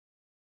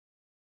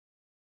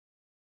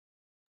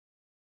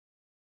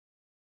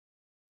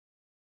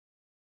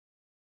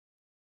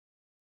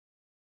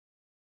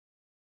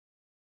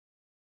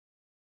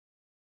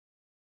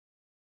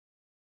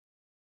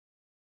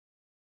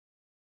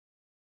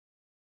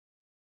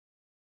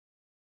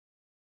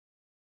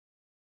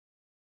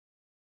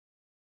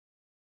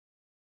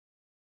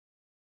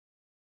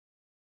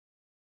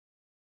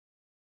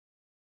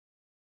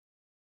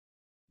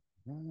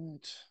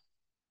Right.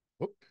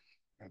 Whoop.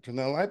 I'll turn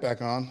that light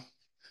back on.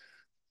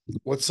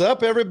 What's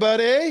up,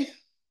 everybody?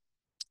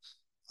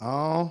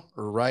 All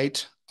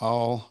right.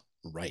 All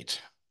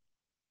right.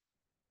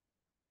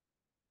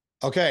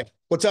 Okay.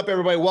 What's up,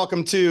 everybody?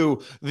 Welcome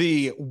to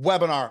the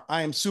webinar.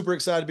 I am super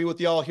excited to be with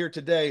y'all here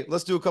today.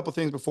 Let's do a couple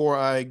things before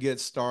I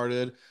get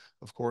started.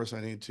 Of course,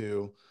 I need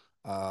to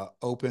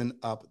open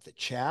up the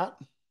chat.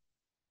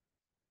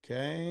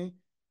 Okay.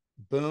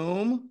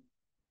 Boom.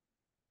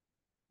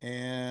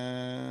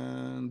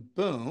 And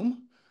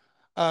boom.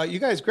 You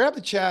guys grab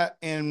the chat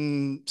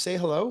and say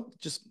hello.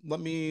 Just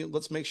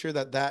let's make sure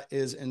that that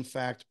is in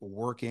fact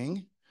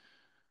working.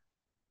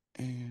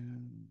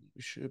 And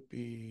we should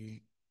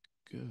be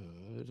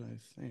good,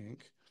 I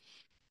think.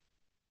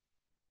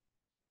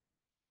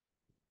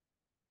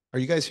 Are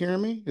you guys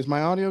hearing me? Is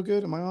my audio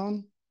good? Am I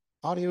on?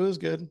 Audio is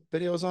good.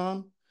 Video is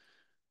on.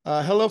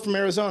 Hello from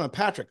Arizona,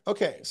 Patrick.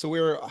 Okay, so we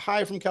were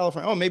hi from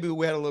California. Oh, maybe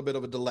we had a little bit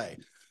of a delay.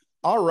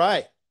 All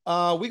right.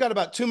 We got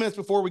about 2 minutes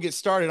before we get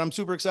started. I'm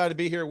super excited to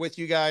be here with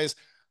you guys.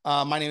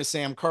 My name is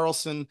Sam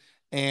Carlson,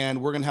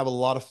 and we're going to have a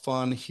lot of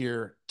fun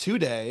here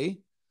today.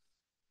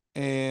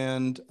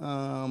 And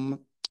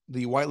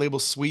the white label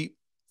suite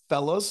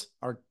fellas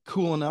are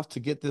cool enough to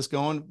get this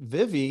going.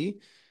 Vivi,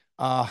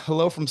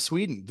 hello from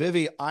Sweden.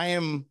 Vivi, I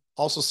am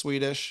also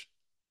Swedish.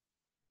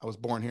 I was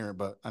born here,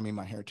 but I mean,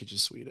 my heritage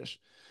is Swedish.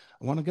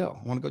 I want to go.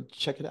 I want to go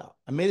check it out.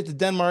 I made it to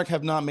Denmark,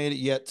 have not made it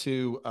yet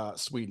to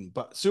Sweden,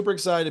 but super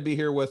excited to be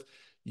here with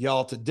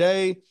y'all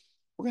today.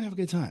 We're going to have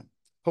a good time.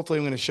 Hopefully,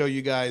 I'm going to show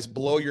you guys,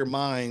 blow your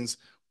minds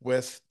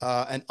with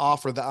an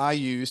offer that I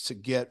use to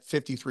get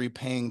 53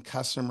 paying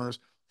customers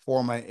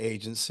for my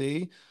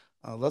agency.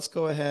 Let's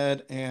go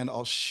ahead and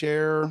I'll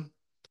share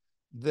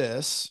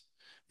this,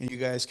 and you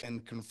guys can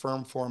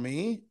confirm for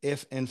me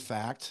if, in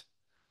fact,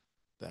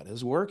 that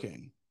is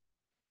working.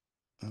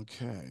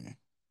 Okay.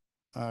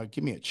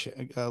 Give me a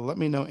check. Let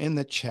me know in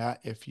the chat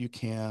if you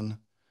can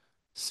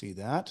see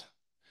that.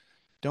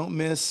 Don't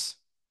miss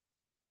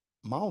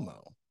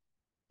Malmo.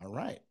 All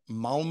right.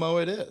 Malmo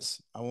it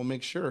is. I will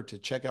make sure to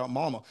check out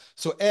Malmo.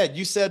 So Ed,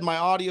 you said my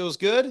audio is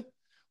good.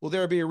 Will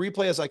there be a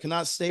replay as I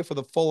cannot stay for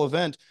the full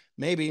event?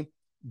 Maybe.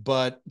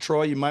 But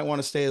Troy, you might want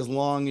to stay as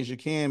long as you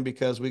can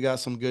because we got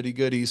some goody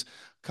goodies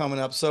coming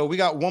up. So we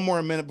got one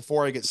more minute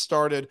before I get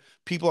started.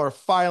 People are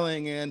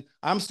filing in.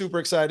 I'm super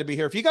excited to be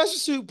here. If you guys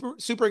are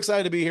super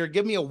excited to be here,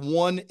 give me a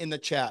 1 in the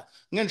chat.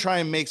 I'm going to try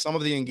and make some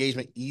of the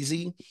engagement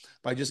easy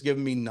by just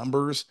giving me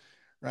numbers,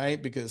 right?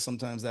 Because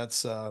sometimes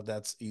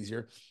that's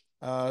easier.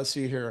 Let's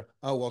see here.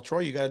 Oh, well, Troy,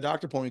 you got a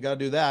doctor appointment. You got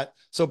to do that.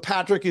 So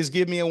Patrick is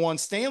giving me a 1.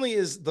 Stanley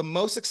is the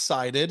most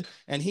excited,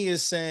 and he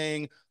is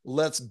saying,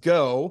 let's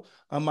go.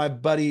 My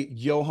buddy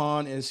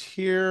Johan is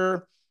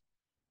here.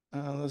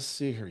 Let's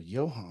see here.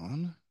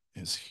 Johan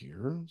is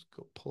here. Let's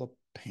go pull up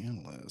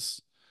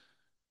panelists.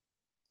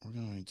 We're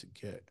going to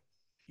get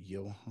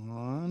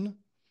Johan.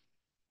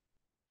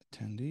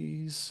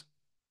 Attendees.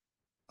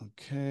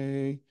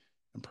 Okay.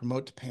 And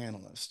promote to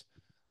panelist.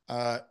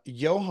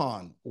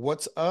 Johan,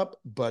 what's up,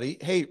 buddy?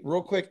 Hey,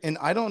 real quick, and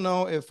I don't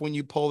know if when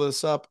you pull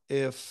this up,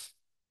 if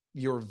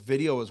your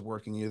video is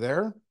working. You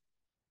there?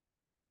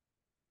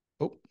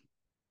 Oh,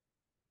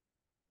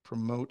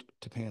 promote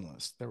to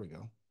panelist. There we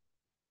go.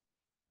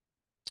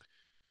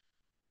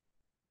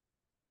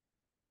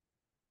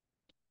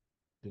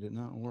 Did it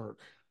not work?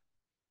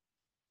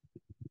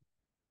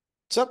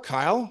 What's up,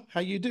 Kyle?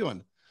 How you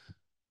doing?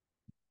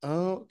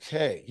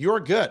 Okay, you're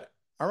good.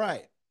 All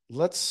right,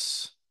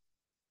 let's.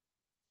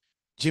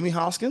 Jimmy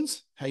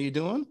Hoskins, how you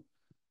doing?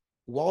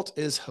 Walt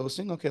is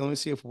hosting. Okay, let me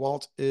see if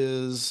Walt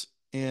is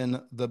in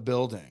the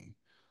building.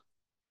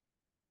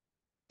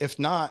 If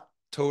not,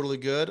 totally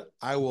good.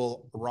 I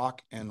will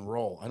rock and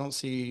roll. I don't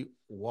see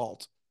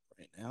Walt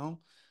right now.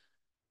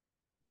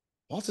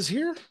 Walt is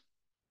here.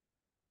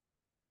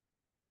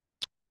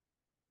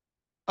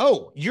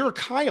 Oh, you're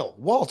Kyle.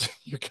 Walt,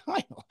 you're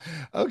Kyle.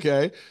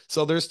 Okay.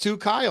 So there's 2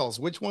 Kyles.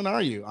 Which one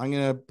are you? I'm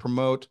going to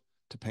promote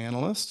to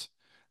panelist,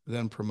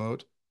 then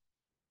promote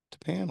to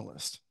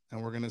panelist.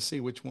 And we're going to see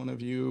which one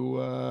of you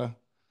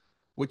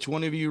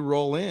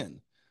roll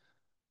in.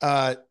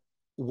 Uh,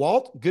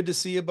 Walt, good to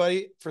see you,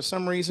 buddy. For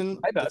some reason,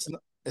 Hi, bud.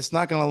 it's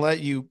not going to let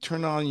you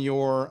turn on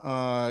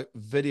your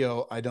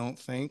video, I don't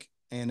think.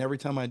 And every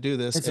time I do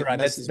this, That's all it right.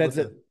 messes with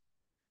the.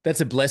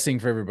 That's a blessing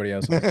for everybody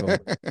else on the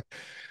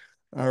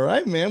call. All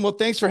right, man. Well,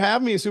 thanks for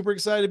having me. Super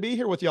excited to be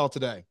here with y'all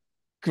today.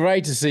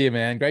 Great to see you,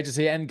 man. Great to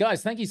see you. And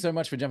guys, thank you so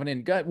much for jumping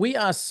in. We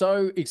are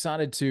so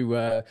excited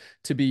to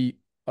be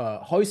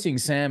hosting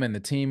Sam and the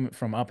team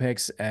from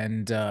UpHex,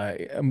 and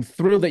I'm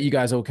thrilled that you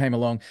guys all came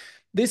along.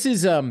 This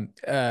is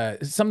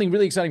something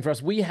really exciting for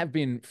us. We have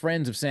been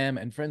friends of Sam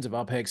and friends of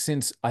UpHex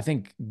since I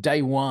think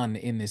day one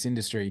in this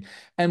industry.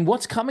 And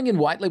what's coming in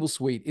White Label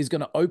Suite is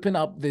going to open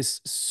up this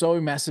so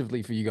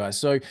massively for you guys.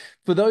 So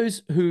for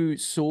those who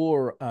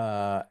saw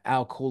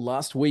our call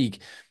last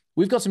week,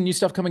 we've got some new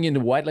stuff coming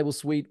into White Label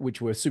Suite, which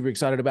we're super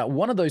excited about.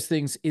 One of those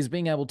things is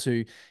being able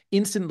to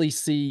instantly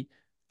see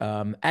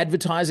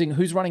advertising,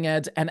 who's running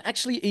ads, and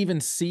actually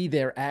even see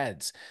their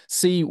ads,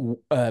 see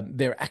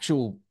their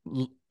actual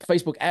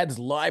Facebook ads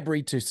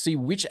library to see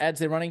which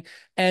ads they're running.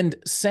 And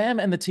Sam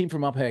and the team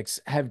from UpHex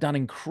have done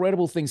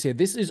incredible things here.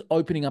 This is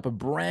opening up a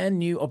brand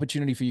new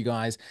opportunity for you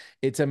guys.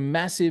 It's a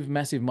massive,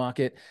 massive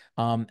market.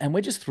 And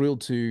we're just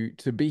thrilled to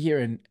be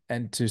here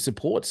and to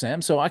support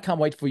Sam. So I can't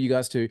wait for you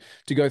guys to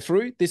go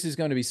through. This is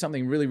going to be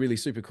something really, really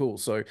super cool.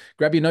 So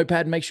grab your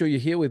notepad and make sure you're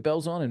here with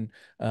bells on.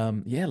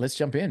 And yeah, let's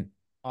jump in.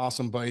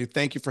 Awesome, buddy.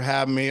 Thank you for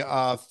having me.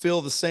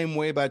 Feel the same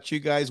way about you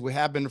guys. We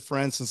have been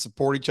friends and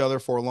support each other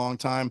for a long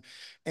time.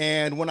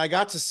 And when I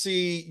got to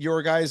see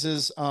your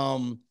guys's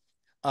tool,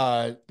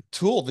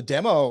 the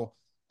demo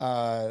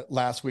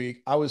last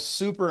week, I was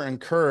super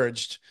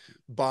encouraged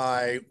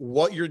by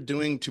what you're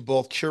doing to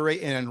both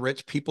curate and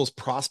enrich people's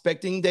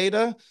prospecting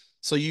data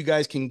so you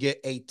guys can get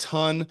a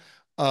ton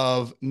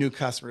of new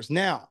customers.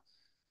 Now,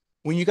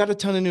 when you got a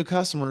ton of new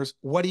customers,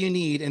 what do you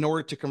need in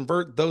order to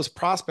convert those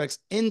prospects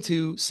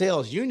into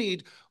sales? You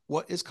need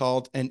what is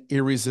called an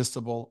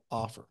irresistible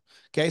offer.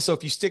 Okay, so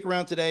if you stick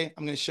around today,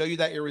 I'm going to show you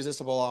that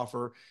irresistible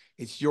offer.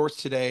 It's yours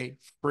today,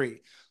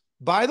 free.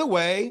 By the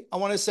way, I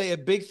want to say a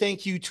big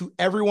thank you to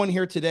everyone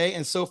here today.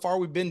 And so far,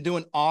 we've been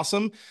doing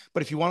awesome.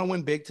 But if you want to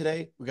win big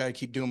today, we got to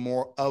keep doing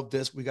more of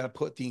this. We got to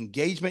put the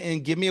engagement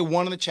in. Give me a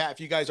 1 in the chat if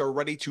you guys are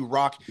ready to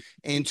rock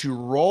and to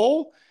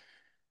roll.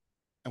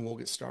 And we'll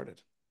get started.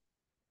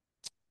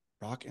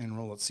 Rock and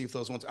roll. Let's see if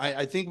those ones.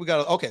 I think we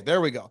got. Okay, there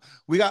we go.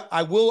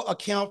 I will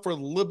account for a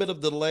little bit of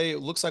delay. It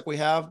looks like we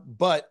have,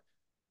 but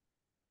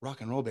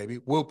rock and roll, baby.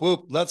 Whoop,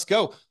 whoop. Let's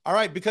go. All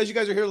right. Because you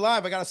guys are here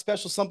live, I got a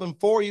special something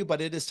for you, but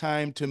it is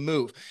time to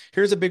move.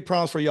 Here's a big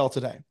promise for y'all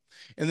today.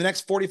 In the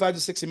next 45 to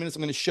 60 minutes,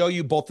 I'm going to show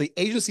you both the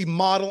agency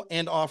model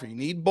and offer. You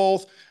need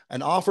both.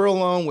 An offer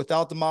alone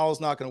without the model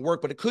is not going to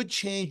work, but it could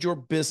change your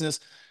business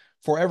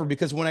forever.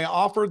 Because when I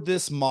offered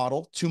this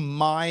model to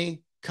my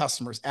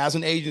customers as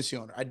an agency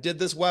owner, I did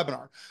this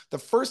webinar. The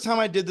first time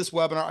I did this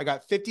webinar, I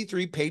got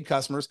 53 paid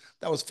customers.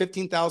 That was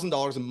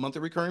 $15,000 in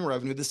monthly recurring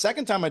revenue. The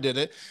second time I did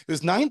it, it was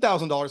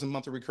 $9,000 in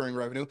monthly recurring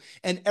revenue.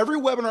 And every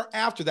webinar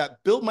after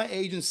that built my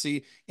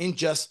agency in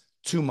just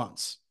 2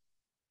 months.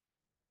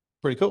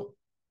 Pretty cool.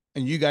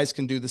 And you guys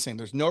can do the same.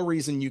 There's no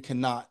reason you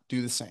cannot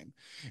do the same.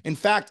 In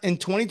fact, in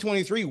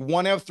 2023,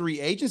 1 out of 3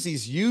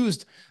 agencies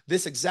used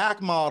this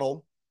exact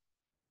model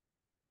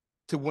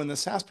to win the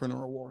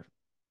SaaSpreneur Award.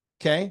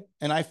 Okay.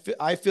 And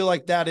I feel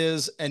like that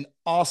is an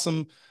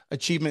awesome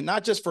achievement,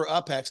 not just for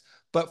UpHex,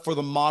 but for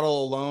the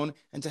model alone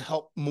and to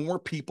help more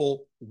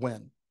people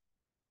win.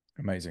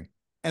 Amazing.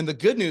 And the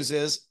good news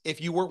is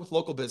if you work with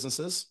local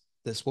businesses,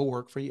 this will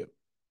work for you.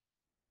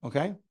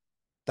 Okay.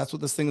 That's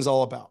what this thing is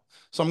all about.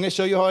 So I'm going to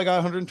show you how I got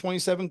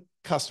 127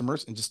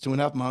 customers in just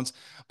 2.5 months,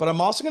 but I'm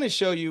also going to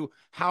show you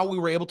how we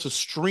were able to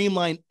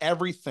streamline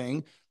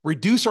everything,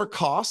 reduce our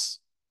costs,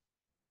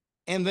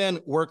 and then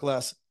work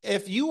less.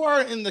 If you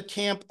are in the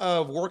camp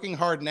of working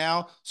hard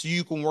now so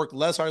you can work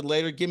less hard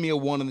later, give me a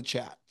 1 in the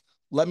chat.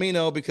 Let me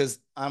know because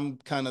I'm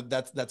kind of,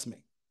 that's me,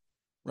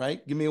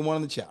 right? Give me a 1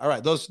 in the chat. All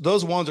right, those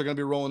ones are going to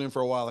be rolling in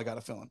for a while, I got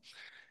a feeling.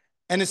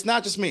 And it's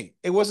not just me.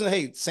 It wasn't,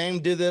 hey, Sam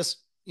did this,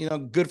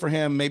 good for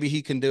him. Maybe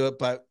he can do it.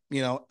 But,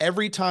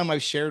 every time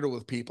I've shared it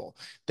with people,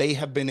 they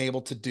have been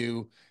able to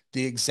do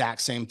the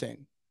exact same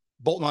thing.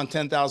 Bolting on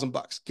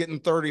 $10,000, getting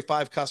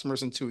 35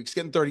 customers in 2 weeks,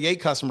 getting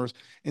 38 customers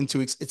in 2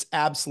 weeks. It's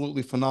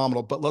absolutely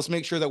phenomenal. But let's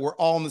make sure that we're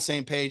all on the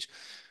same page.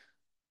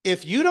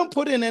 If you don't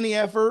put in any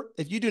effort,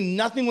 if you do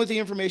nothing with the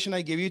information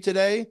I give you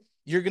today,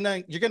 you're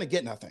gonna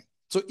get nothing.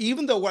 So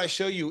even though what I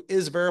show you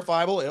is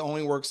verifiable, it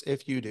only works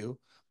if you do.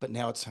 But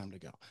now it's time to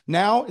go.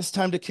 Now it's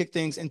time to kick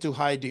things into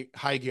high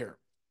gear.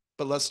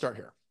 But let's start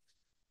here.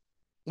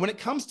 When it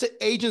comes to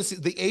agency,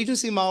 the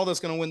agency model that's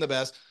going to win the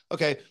best.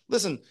 Okay,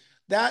 listen,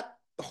 that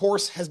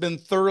horse has been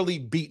thoroughly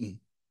beaten.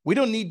 We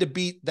don't need to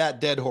beat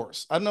that dead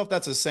horse. I don't know if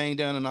that's a saying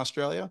down in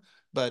Australia,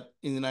 but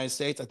in the United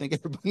States, I think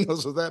everybody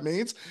knows what that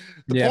means.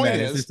 The point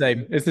is, it's the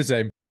same. It's the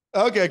same.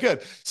 Okay,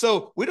 good.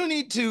 So we don't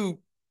need to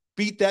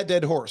beat that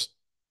dead horse,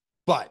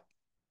 but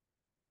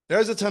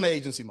there's a ton of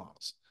agency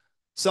models,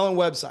 selling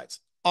websites,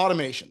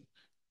 automation,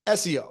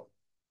 SEO,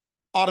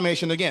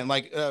 automation again,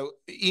 like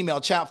email,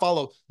 chat,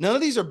 follow. None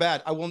of these are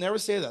bad. I will never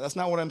say that. That's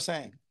not what I'm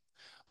saying.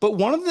 But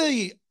one of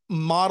the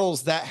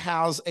models that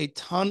has a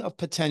ton of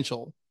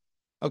potential,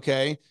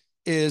 okay,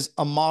 is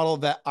a model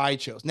that I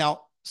chose.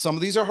 Now, some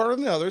of these are harder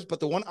than others, but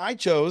the one I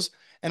chose,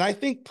 and I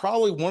think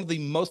probably one of the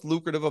most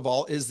lucrative of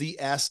all, is the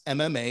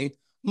SMMA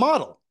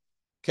model,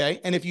 okay?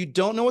 And if you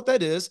don't know what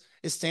that is,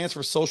 it stands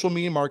for Social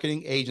Media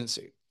Marketing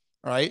Agency,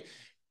 all right?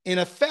 In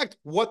effect,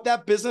 what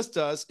that business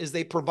does is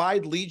they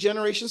provide lead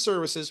generation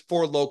services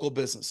for local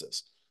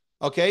businesses,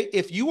 okay?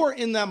 If you are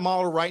in that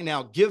model right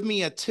now, give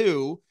me a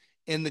 2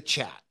 in the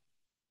chat.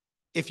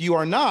 If you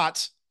are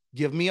not,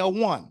 give me a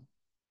 1.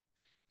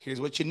 Here's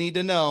what you need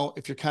to know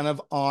if you're kind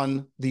of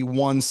on the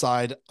one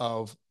side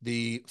of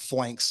the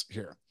flanks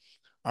here.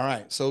 All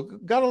right, so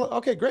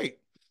okay, great.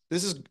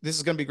 This is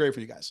going to be great for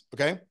you guys,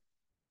 okay?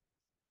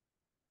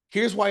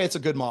 Here's why it's a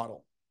good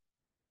model.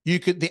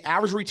 The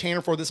average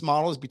retainer for this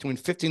model is between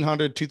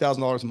 $1,500 to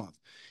 $2,000 a month.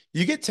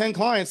 You get 10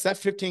 clients, that's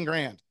 15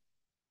 grand.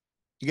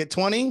 You get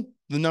 20,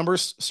 the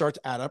numbers start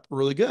to add up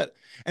really good.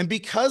 And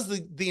because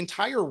the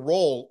entire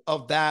role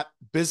of that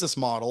business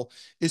model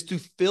is to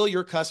fill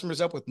your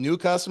customers up with new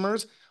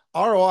customers,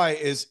 ROI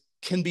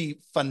can be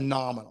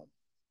phenomenal.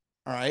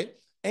 All right.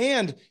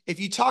 And if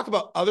you talk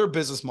about other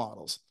business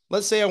models,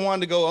 let's say I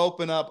wanted to go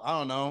open up, I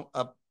don't know,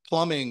 a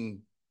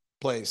plumbing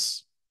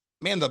place.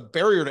 Man, the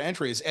barrier to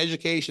entry is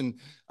education,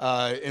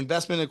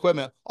 investment in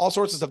equipment, all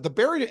sorts of stuff. The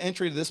barrier to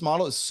entry to this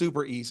model is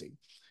super easy.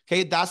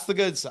 Okay, that's the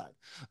good side.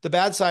 The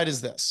bad side is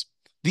this.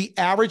 The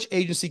average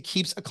agency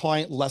keeps a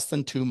client less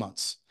than 2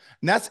 months.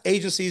 And that's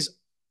agencies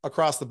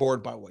across the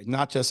board, by the way,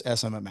 not just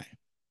SMMA.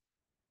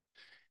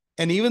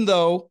 And even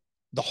though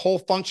the whole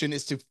function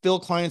is to fill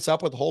clients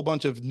up with a whole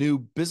bunch of new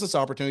business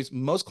opportunities,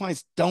 most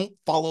clients don't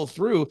follow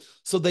through,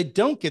 so they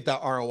don't get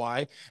that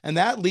ROI. And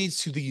that leads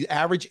to the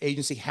average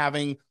agency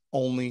having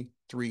only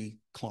 3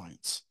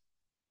 clients.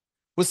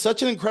 With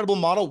such an incredible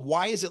model,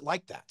 why is it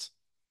like that?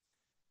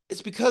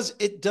 It's because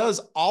it does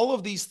all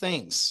of these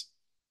things,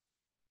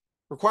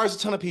 requires a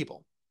ton of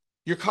people.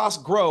 Your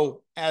costs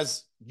grow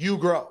as you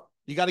grow.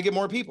 You got to get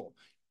more people.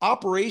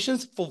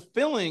 Operations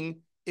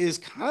fulfilling is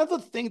kind of a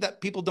thing that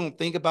people don't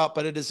think about,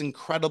 but it is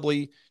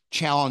incredibly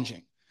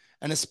challenging.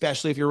 And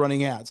especially if you're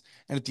running ads.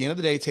 And at the end of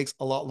the day, it takes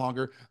a lot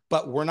longer,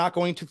 but we're not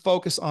going to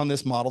focus on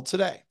this model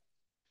today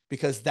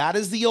because that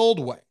is the old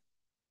way.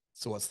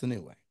 So what's the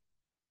new way?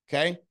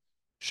 Okay.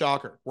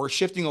 Shocker. We're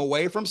shifting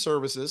away from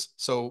services.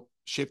 So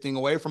shifting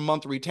away from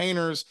monthly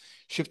retainers,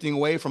 shifting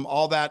away from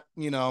all that,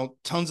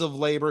 tons of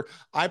labor.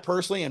 I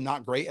personally am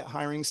not great at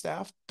hiring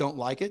staff. Don't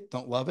like it.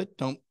 Don't love it.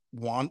 Don't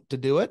want to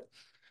do it.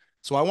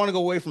 So I want to go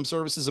away from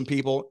services and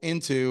people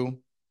into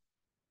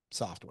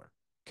software.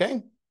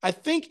 Okay. I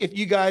think if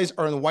you guys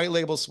are in the white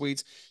label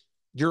suites,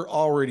 you're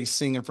already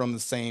singing from the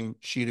same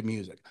sheet of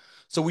music.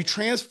 So we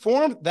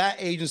transformed that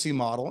agency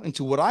model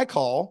into what I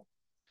call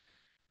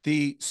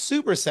the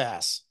Super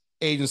SaaS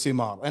Agency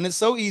model. And it's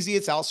so easy.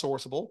 It's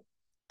outsourceable.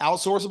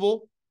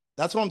 Outsourceable.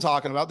 That's what I'm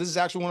talking about. This is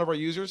actually one of our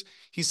users.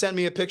 He sent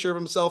me a picture of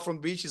himself from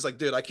the beach. He's like,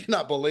 dude, I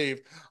cannot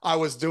believe I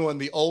was doing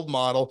the old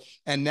model.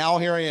 And now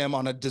here I am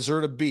on a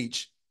deserted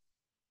beach,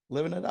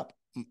 living it up.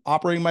 I'm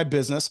operating my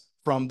business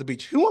from the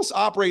beach. Who wants to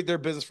operate their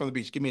business from the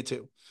beach? Give me a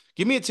 2.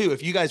 Give me a 2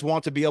 if you guys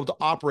want to be able to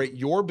operate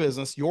your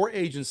business, your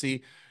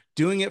agency,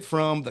 doing it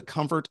from the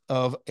comfort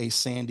of a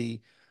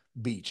sandy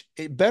beach.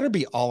 It better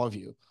be all of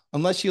you.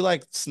 Unless you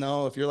like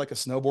snow, if you're like a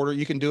snowboarder,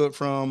 you can do it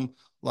from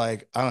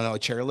like, I don't know, a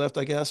chairlift,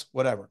 I guess,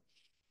 whatever.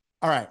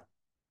 All right,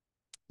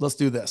 let's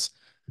do this.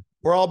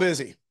 We're all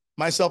busy,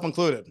 myself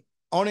included,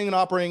 owning and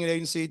operating an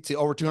agency to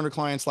over 200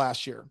 clients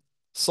last year.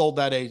 Sold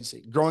that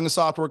agency, growing a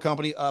software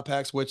company,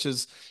 UpHex, which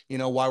is,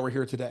 why we're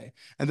here today.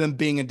 And then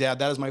being a dad,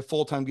 that is my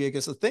full-time gig.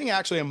 It's the thing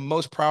actually I'm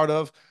most proud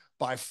of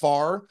by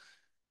far.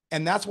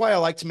 And that's why I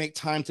like to make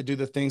time to do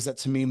the things that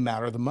to me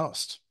matter the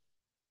most.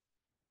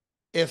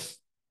 If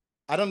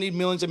I don't need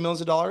millions and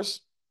millions of dollars,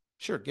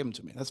 sure, give them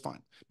to me. That's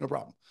fine. No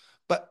problem.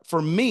 But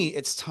for me,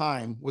 it's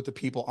time with the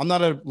people. I'm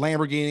not a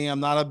Lamborghini. I'm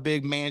not a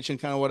big mansion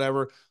kind of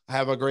whatever. I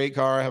have a great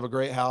car. I have a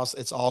great house.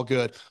 It's all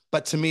good.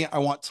 But to me, I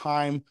want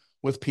time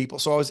with people.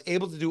 So I was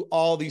able to do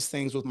all these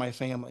things with my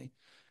family.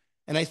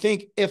 And I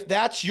think if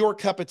that's your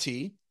cup of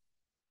tea,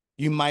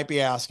 you might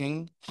be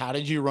asking, how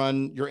did you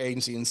run your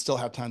agency and still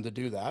have time to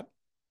do that?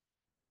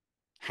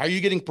 How are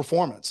you getting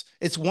performance?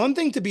 It's one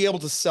thing to be able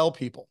to sell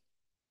people,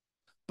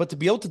 but to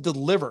be able to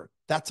deliver,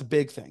 that's a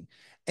big thing.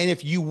 And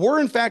if you were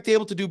in fact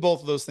able to do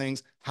both of those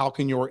things, how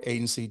can your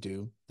agency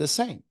do the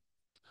same?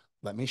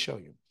 Let me show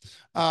you.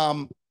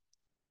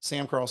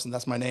 Sam Carlson,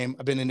 that's my name.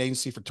 I've been in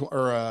agency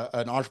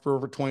an entrepreneur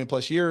for 20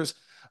 plus years,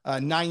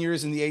 9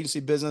 years in the agency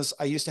business.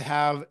 I used to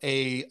have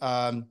a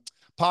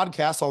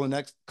podcast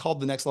called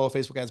the Next Level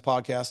Facebook Ads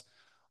Podcast.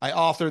 I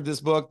authored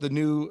this book, the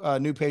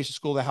new patient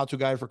school, the how-to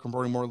guide for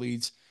converting more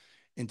leads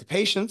into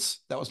patients.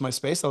 That was my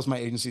space. That was my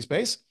agency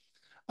space.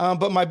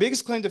 But my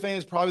biggest claim to fame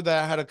is probably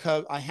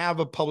that I have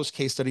a published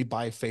case study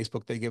by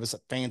Facebook. They gave us a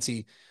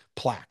fancy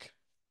plaque.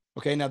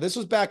 Okay, now this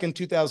was back in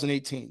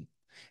 2018.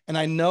 And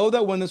I know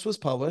that when this was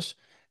published,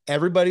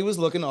 everybody was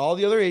looking at all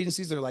the other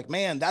agencies. They're like,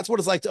 man, that's what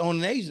it's like to own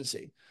an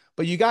agency.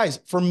 But you guys,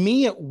 for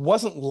me, it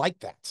wasn't like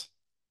that.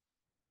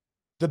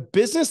 The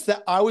business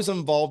that I was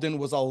involved in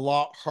was a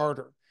lot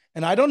harder.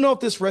 And I don't know if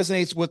this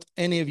resonates with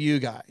any of you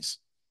guys.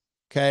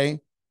 Okay.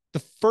 The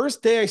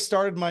first day I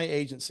started my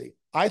agency,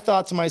 I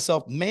thought to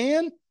myself,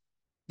 man,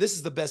 this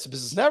is the best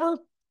business ever.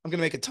 I'm going to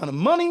make a ton of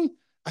money.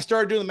 I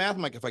started doing the math.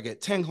 I'm like, if I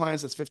get 10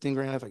 clients, that's 15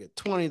 grand. If I get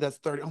 20, that's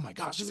 30. Oh my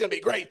gosh, this is going to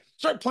be great.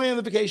 Start planning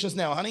the vacations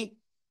now, honey.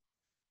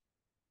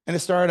 And it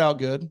started out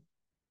good.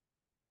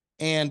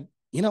 And,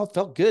 it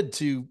felt good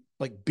to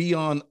like be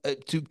on,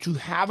 to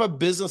have a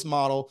business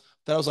model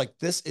that I was like,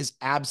 this is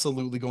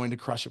absolutely going to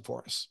crush it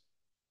for us.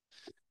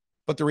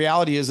 But the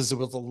reality is it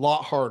was a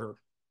lot harder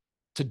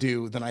to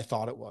do than I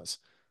thought it was.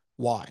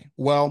 Why?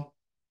 Well,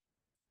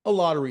 a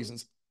lot of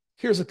reasons.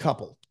 Here's a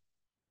couple.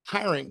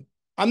 Hiring.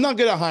 I'm not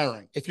good at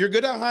hiring. If you're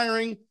good at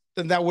hiring,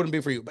 then that wouldn't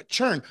be for you. But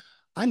churn,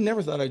 I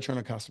never thought I'd churn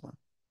a customer.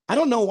 I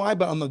don't know why,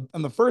 but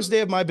on the first day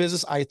of my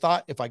business, I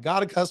thought if I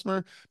got a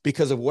customer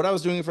because of what I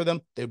was doing for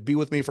them, they'd be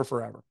with me for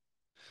forever.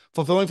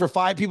 Fulfilling for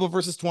 5 people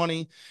versus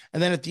 20.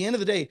 And then at the end of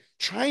the day,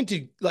 trying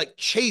to like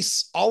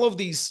chase all of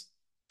these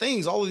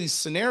things, all of these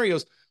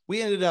scenarios,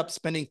 we ended up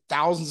spending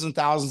thousands and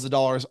thousands of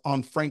dollars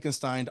on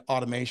Frankenstein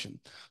automation.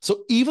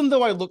 So even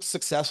though I looked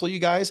successful, you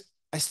guys,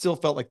 I still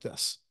felt like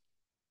this.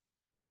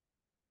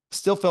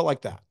 Still felt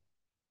like that.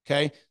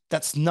 Okay.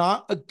 That's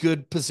not a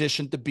good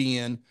position to be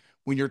in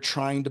when you're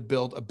trying to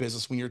build a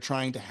business, when you're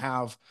trying to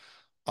have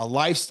a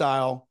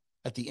lifestyle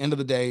at the end of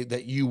the day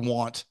that you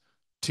want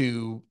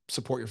to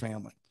support your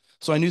family.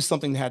 So I knew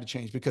something had to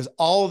change because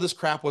all of this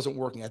crap wasn't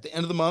working. At the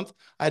end of the month,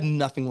 I had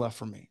nothing left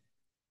for me.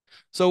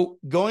 So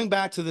going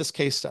back to this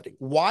case study,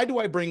 why do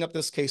I bring up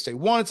this case study?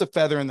 One, it's a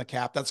feather in the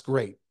cap. That's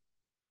great,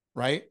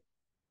 right?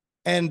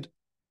 And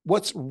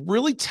what's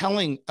really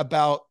telling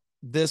about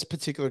this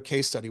particular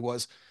case study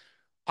was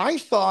I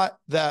thought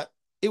that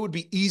it would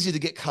be easy to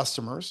get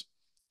customers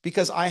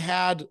because I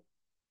had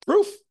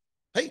proof.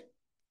 Hey,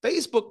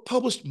 Facebook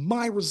published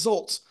my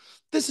results.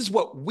 This is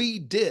what we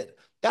did.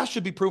 That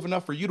should be proof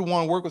enough for you to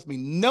want to work with me.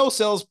 No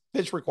sales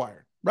pitch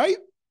required, right?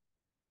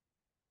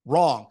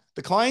 Wrong.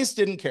 The clients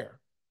didn't care.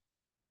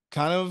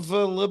 Kind of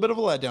a little bit of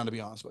a letdown, to be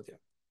honest with you.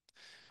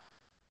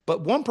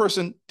 But one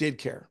person did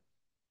care.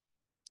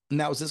 And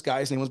that was this guy.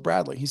 His name was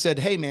Bradley. He said,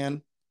 hey,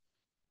 man,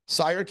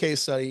 saw your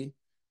case study.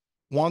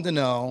 Wanted to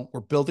know, we're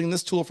building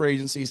this tool for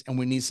agencies and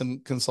we need some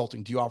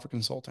consulting. Do you offer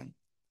consulting?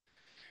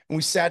 And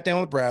we sat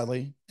down with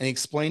Bradley and he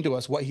explained to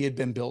us what he had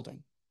been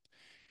building.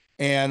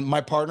 And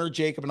my partner,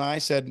 Jacob, and I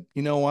said,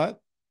 you know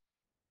what?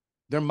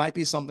 There might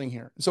be something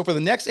here. So for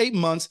the next 8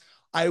 months,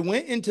 I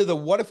went into the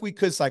what if we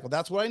could cycle.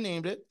 That's what I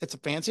named it. It's a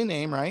fancy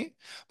name, right?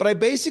 But I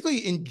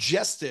basically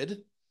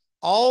ingested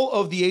all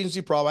of the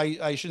agency problem.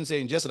 I shouldn't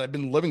say ingested. I've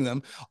been living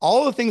them.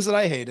 All the things that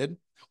I hated.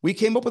 We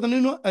came up with a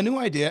new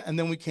idea, and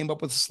then we came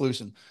up with a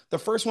solution. The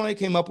first one I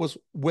came up with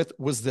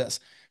was this.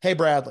 Hey,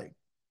 Bradley,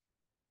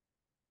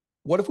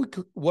 what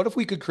if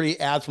we could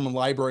create ads from a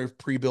library of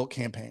pre-built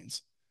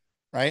campaigns,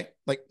 right?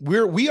 Like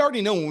we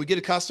already know when we get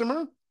a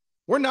customer,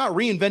 we're not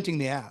reinventing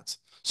the ads.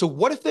 So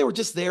what if they were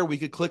just there? We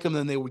could click them,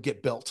 and then they would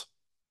get built.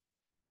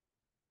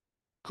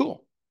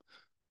 Cool.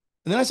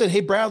 And then I said,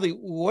 hey, Bradley,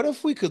 what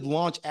if we could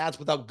launch ads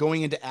without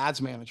going into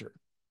Ads Manager?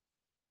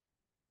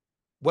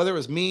 Whether it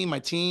was me, my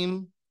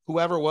team,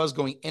 whoever it was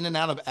going in and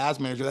out of Ads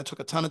Manager, that took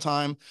a ton of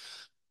time.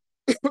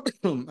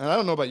 And I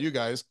don't know about you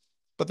guys,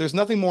 but there's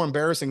nothing more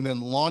embarrassing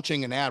than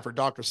launching an ad for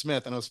Dr.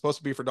 Smith and it was supposed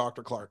to be for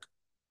Dr. Clark.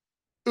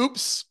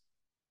 Oops.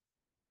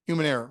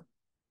 Human error.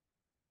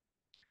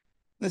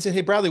 And I said,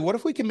 hey, Bradley, what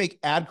if we can make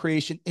ad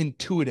creation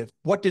intuitive?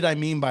 What did I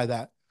mean by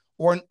that?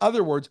 Or in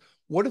other words,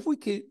 what if we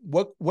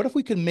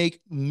could make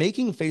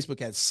making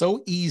Facebook ads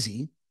so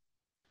easy,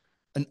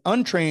 an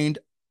untrained,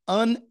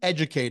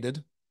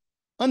 uneducated,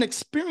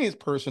 unexperienced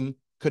person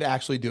could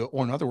actually do it?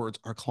 Or in other words,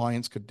 our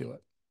clients could do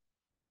it,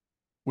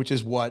 which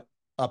is what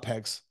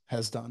UpHex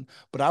has done.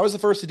 But I was the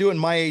first to do it in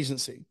my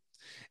agency.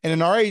 And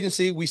in our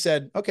agency, we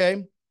said,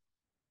 okay,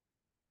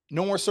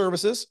 no more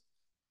services,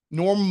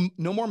 no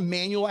more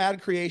manual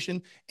ad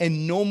creation,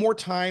 and no more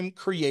time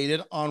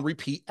created on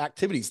repeat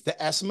activities. The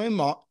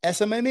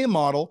SMMA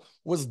model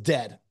was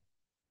dead.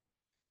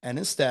 And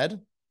instead,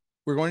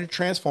 we're going to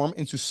transform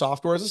into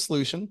software as a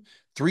solution,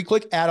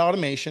 3-click ad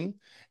automation,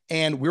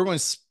 and we're going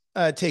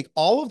to take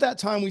all of that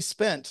time we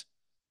spent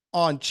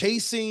on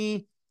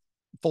chasing,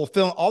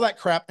 fulfilling all that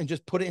crap and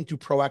just put it into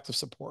proactive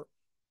support.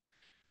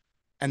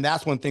 And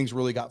that's when things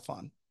really got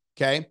fun.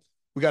 Okay.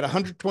 We got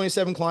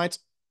 127 clients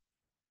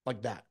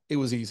like that. It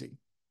was easy.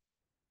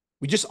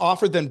 We just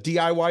offered them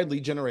DIY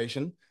lead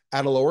generation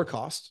at a lower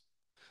cost.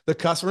 The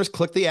customers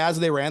clicked the ads,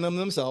 they ran them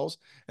themselves,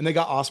 and they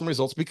got awesome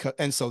results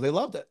and so they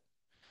loved it.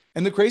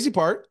 And the crazy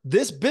part,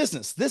 this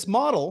business, this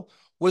model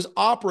was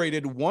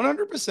operated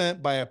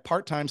 100% by a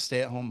part-time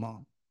stay-at-home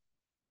mom.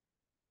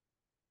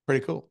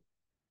 Pretty cool.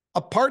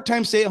 A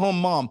part-time stay-at-home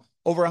mom,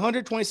 over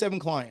 127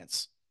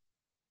 clients.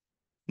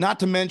 Not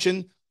to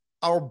mention,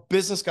 our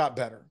business got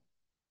better.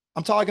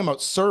 I'm talking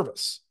about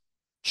service,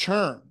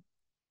 churn,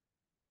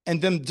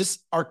 and then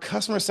just our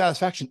customer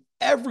satisfaction.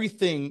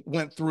 Everything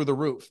went through the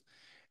roof.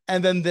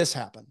 And then this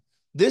happened.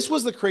 This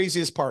was the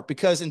craziest part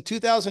because in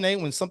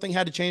 2008, when something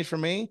had to change for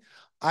me,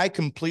 I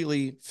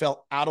completely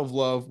fell out of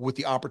love with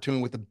the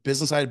opportunity, with the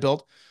business I had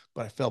built,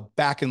 but I fell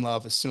back in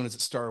love as soon as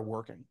it started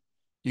working.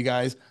 You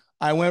guys,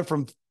 I went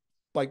from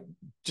like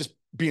just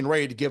being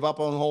ready to give up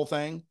on the whole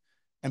thing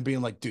and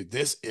being like, dude,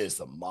 this is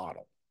the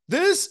model.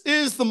 This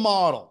is the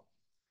model.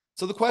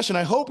 So the question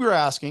I hope you're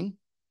asking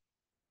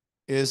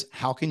is,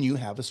 how can you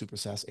have a super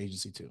SaaS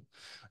agency too?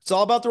 It's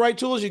all about the right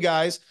tools, you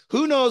guys.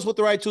 Who knows what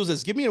the right tools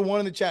is? Give me a 1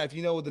 in the chat if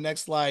you know what the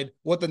next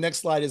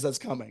slide is that's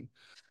coming.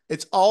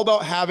 It's all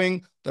about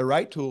having the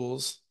right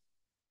tools.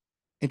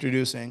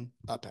 Introducing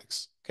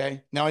UpHex.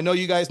 Okay. Now I know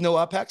you guys know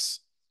UpHex.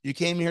 You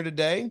came here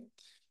today.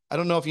 I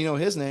don't know if you know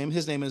his name.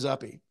 His name is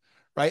Uppy,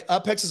 right?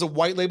 UpHex is a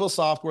white label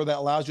software that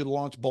allows you to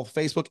launch both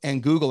Facebook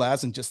and Google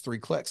ads in just 3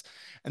 clicks.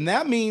 And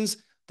that means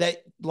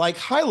that, like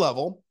High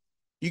Level,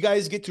 you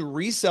guys get to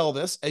resell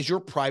this as your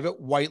private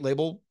white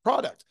label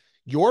product,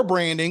 your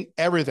branding,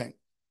 everything.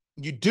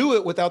 You do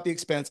it without the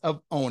expense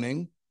of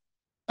owning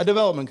a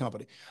development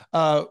company.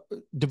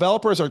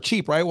 Developers are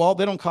cheap, right? Well,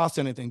 they don't cost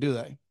anything, do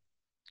they?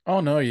 Oh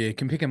no, you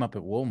can pick them up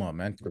at Walmart,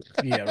 man.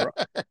 Yeah,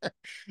 right.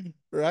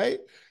 Right?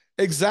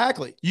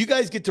 Exactly. You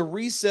guys get to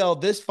resell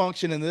this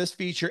function and this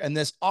feature and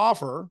this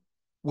offer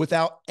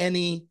without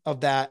any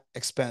of that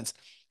expense.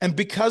 And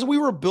because we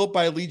were built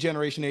by a lead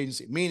generation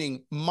agency,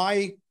 meaning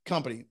my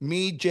company,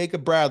 me,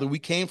 Jacob Bradley, we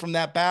came from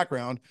that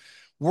background,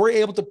 we're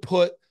able to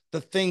put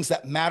the things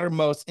that matter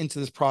most into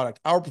this product.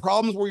 Our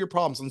problems were your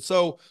problems. And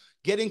so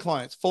getting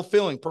clients,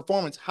 fulfilling,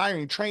 performance,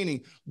 hiring,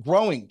 training,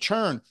 growing,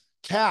 churn,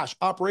 cash,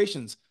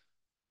 operations.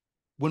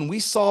 When we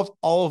solved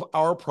all of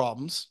our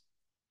problems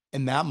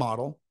in that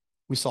model,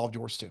 we solved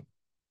yours too.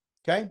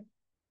 Okay?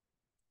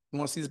 You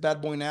want to see this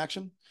bad boy in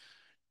action?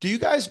 Do you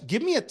guys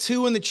give me a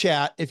 2 in the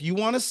chat if you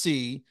want to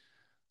see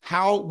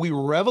how we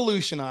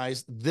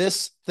revolutionized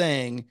this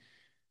thing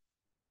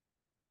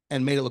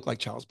and made it look like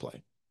child's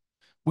play?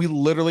 We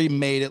literally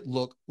made it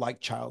look like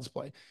child's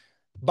play.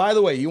 By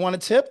the way, you want a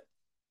tip?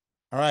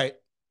 All right.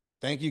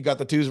 Thank you. Got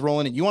the 2s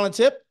rolling in. You want a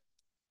tip?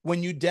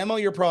 When you demo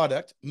your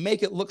product,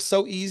 make it look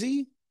so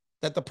easy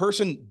that the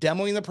person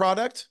demoing the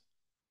product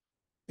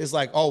is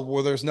like, oh,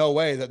 well, there's no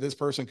way that this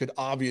person could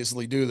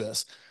obviously do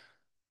this.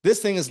 This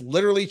thing is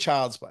literally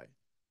child's play.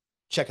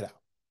 Check it out.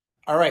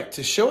 All right,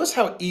 to show us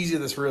how easy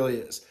this really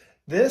is,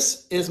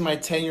 this is my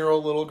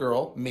 10-year-old little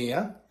girl,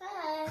 Mia.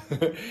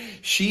 Hi.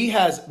 She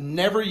has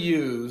never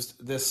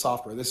used this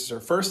software. This is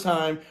her first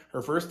time,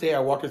 her first day. I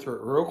walk her through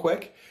it real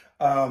quick.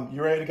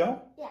 You ready to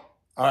go? Yeah.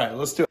 All right,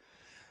 let's do it.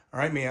 All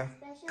right, Mia,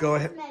 go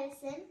ahead.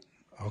 Medicine.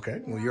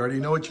 Okay, well, you already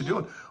know what you're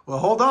doing. Well,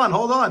 hold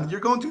on. You're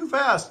going too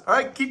fast. All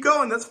right, keep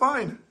going. That's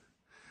fine.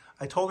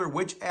 I told her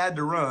which ad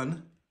to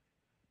run.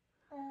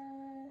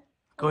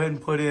 Go ahead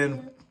and put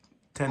in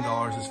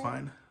 $10 is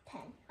fine.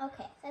 10.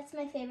 Okay, that's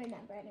my favorite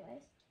number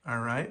anyways. All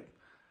right.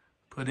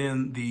 Put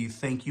in the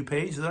thank you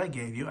page that I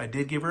gave you. I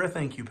did give her a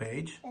thank you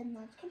page. And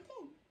launch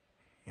campaign.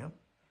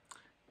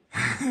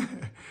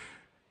 Yep.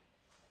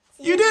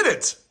 You did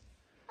it.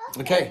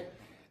 Okay.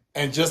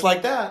 And just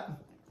like that.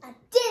 I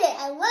did it.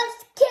 I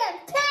launched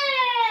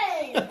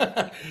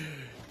campaign.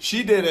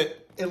 She did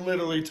it. It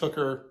literally took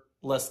her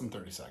less than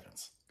 30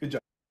 seconds. Good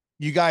job.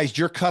 You guys,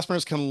 your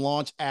customers can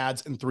launch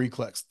ads in 3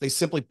 clicks. They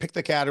simply pick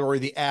the category,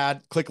 the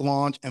ad, click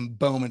launch, and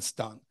boom, it's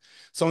done.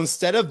 So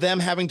instead of them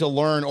having to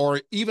learn,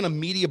 or even a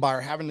media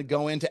buyer having to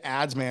go into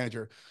Ads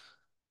Manager,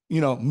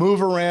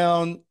 move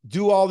around,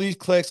 do all these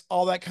clicks,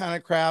 all that kind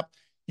of crap,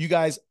 you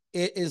guys,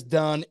 it is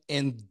done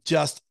in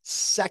just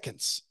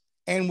seconds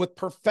and with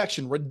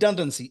perfection,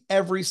 redundancy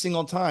every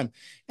single time.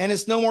 And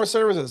it's no more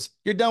services.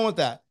 You're done with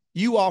that.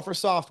 You offer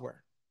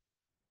software.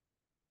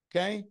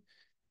 Okay?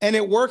 And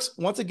it works,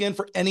 once again,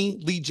 for any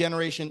lead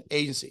generation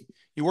agency.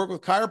 You work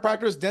with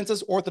chiropractors,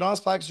 dentists,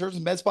 orthodontists, plastic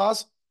surgeons, med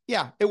spas.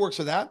 Yeah, it works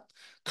for that.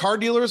 Car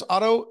dealers,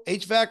 auto,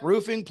 HVAC,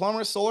 roofing,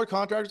 plumbers, solar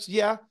contractors.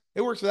 Yeah,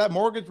 it works for that.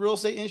 Mortgage, real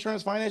estate,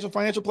 insurance, financial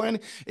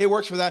planning. It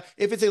works for that.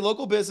 If it's a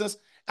local business,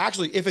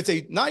 actually, if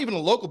it's not even a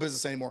local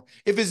business anymore,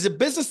 if it's a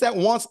business that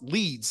wants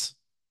leads,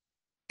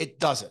 it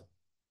does it.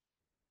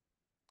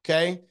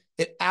 Okay?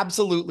 It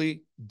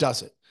absolutely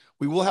does it.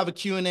 We will have a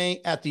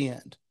Q&A at the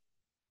end,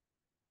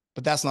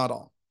 but that's not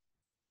all.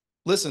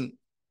 Listen,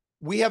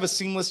 we have a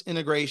seamless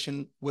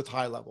integration with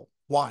High Level.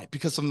 Why?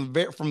 Because from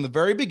the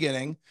very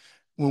beginning,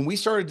 when we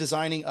started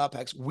designing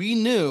UpHex, we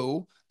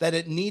knew that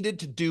it needed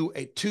to do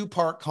a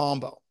 2-part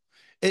combo.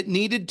 It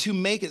needed to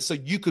make it so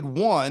you could,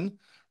 1,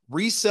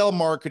 resell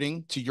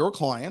marketing to your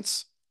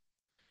clients.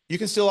 You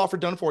can still offer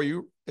done for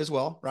you as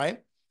well,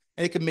 right?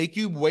 And it can make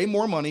you way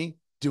more money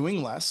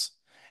doing less.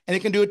 And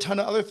it can do a ton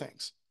of other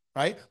things,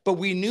 right? But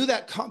we knew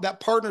that that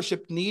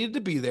partnership needed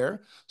to be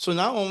there. So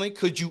not only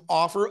could you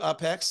offer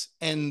UpHex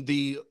and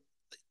the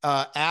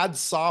ad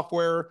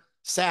software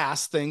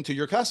SaaS thing to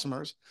your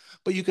customers,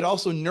 but you could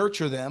also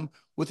nurture them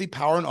with the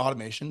power and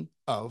automation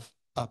of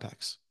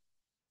UpHex.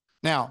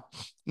 Now,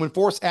 when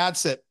Forrest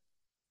Adsit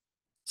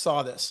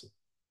saw this,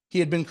 he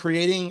had been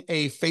creating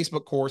a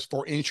Facebook course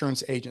for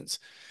insurance agents.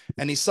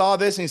 And he saw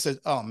this and he said,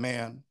 oh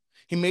man,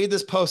 he made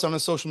this post on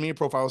his social media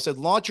profile. It said,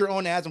 launch your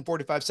own ads in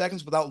 45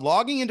 seconds without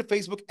logging into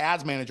Facebook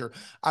Ads Manager.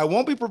 I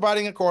won't be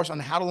providing a course on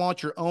how to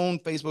launch your own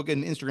Facebook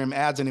and Instagram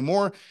ads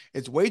anymore.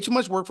 It's way too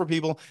much work for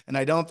people, and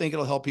I don't think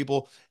it'll help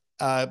people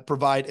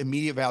provide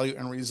immediate value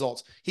and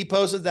results. He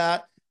posted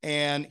that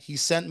and he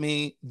sent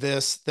me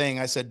this thing.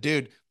 I said,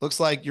 dude, looks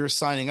like you're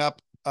signing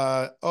up.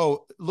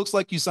 Looks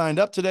like you signed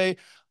up today.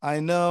 I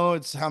know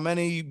it's how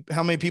many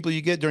people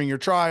you get during your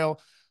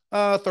trial.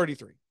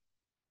 33.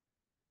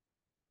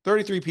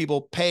 33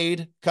 people,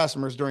 paid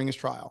customers during his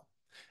trial.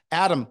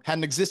 Adam had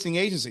an existing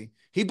agency.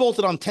 He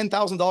bolted on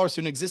 $10,000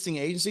 to an existing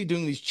agency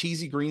doing these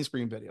cheesy green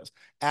screen videos.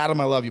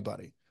 Adam, I love you,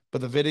 buddy.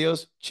 But the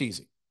videos,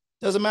 cheesy.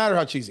 Doesn't matter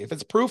how cheesy. If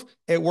it's proof,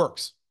 it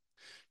works.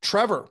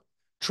 Trevor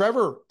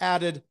Trevor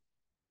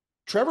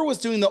was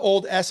doing the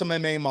old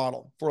SMMA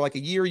model for like a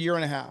year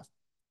and a half,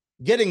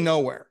 getting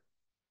nowhere.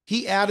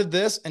 He added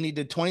this and he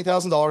did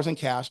 $20,000 in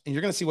cash, and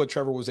you're going to see what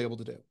Trevor was able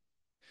to do.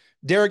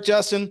 Derek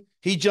Justin,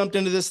 he jumped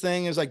into this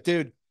thing and was like,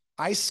 dude,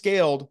 I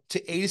scaled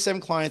to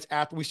 87 clients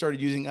after we started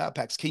using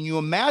UpHex. Can you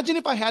imagine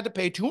if I had to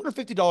pay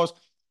 $250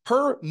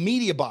 per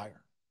media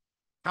buyer?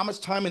 How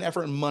much time and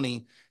effort and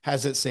money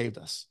has it saved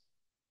us?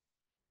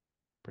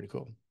 Pretty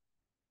cool.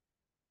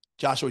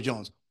 Joshua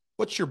Jones,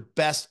 what's your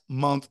best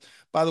month?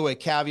 By the way,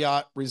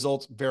 caveat,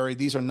 results vary.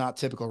 These are not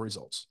typical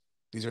results.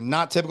 These are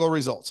not typical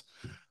results.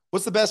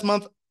 What's the best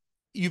month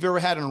you've ever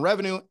had in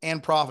revenue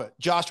and profit?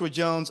 Joshua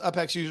Jones,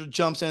 UpHex user,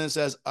 jumps in and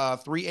says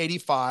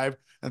 385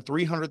 and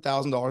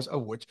 $300,000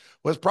 of which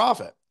was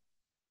profit.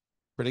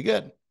 Pretty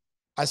good.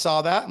 I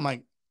saw that. I'm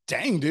like,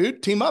 dang,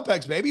 dude, team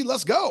UpHex, baby,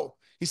 let's go.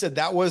 He said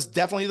that was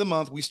definitely the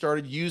month we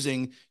started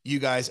using you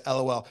guys,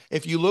 LOL.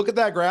 If you look at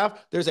that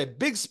graph, there's a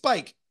big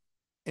spike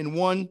in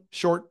one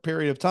short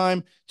period of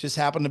time. Just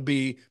happened to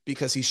be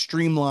because he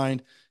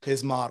streamlined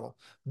his model.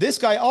 This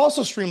guy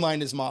also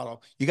streamlined his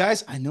model. You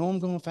guys, I know I'm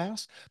going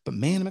fast, but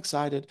man, I'm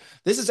excited.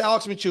 This is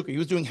Alex Machuca. He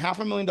was doing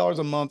 $500,000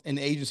 a month in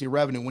agency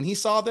revenue. When he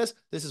saw this,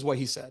 this is what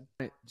he said.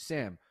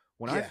 Sam,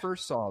 when I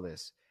first saw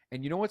this,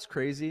 and you know what's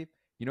crazy?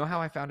 You know how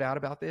I found out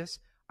about this?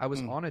 I was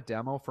on a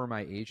demo for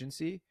my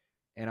agency,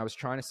 and I was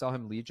trying to sell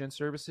him lead gen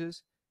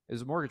services. It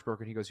was a mortgage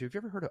broker, and he goes, have you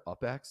ever heard of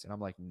UpHex? And I'm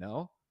like,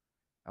 no.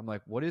 I'm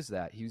like, what is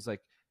that? He was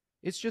like,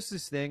 it's just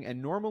this thing.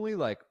 And normally,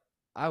 like,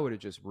 I would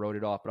have just wrote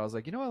it off, but I was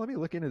like, you know what? Let me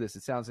look into this.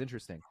 It sounds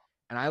interesting.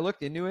 And I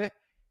looked into it,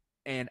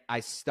 and I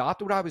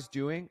stopped what I was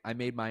doing. I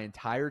made my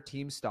entire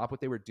team stop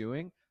what they were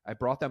doing. I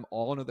brought them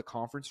all into the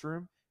conference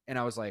room, and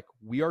I was like,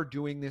 we are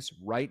doing this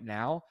right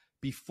now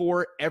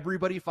before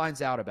everybody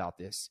finds out about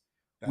this.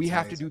 We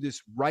have to do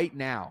this right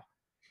now.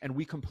 And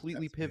we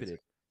completely pivoted.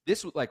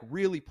 This like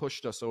really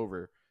pushed us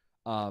over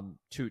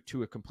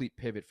to a complete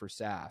pivot for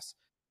SaaS.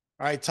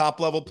 All right, top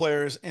level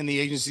players in the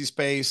agency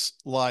space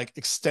like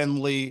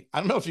Extendly. I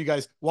don't know if you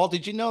guys, Walt,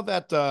 did you know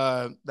that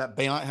that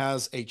Burnout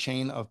has a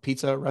chain of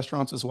pizza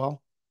restaurants as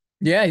well?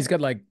 Yeah, he's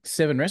got like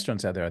 7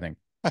 restaurants out there,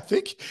 I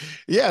think.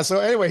 Yeah. So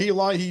anyway, he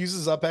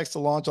uses UpHex to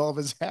launch all of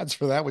his ads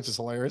for that, which is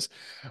hilarious.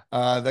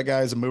 That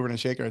guy is a mover and a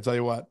shaker, I tell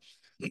you what.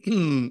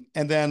 And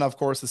then, of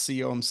course, the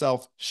CEO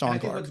himself, Sean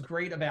Clark. What's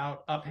great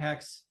about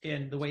UpHex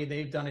and the way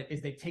they've done it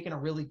is they've taken a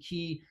really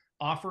key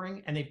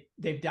offering and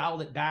they've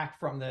dialed it back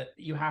from the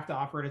you have to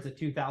offer it as a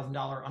 $2,000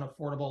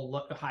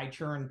 unaffordable, high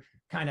churn,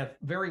 kind of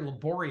very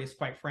laborious,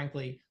 quite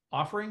frankly,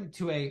 offering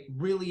to a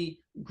really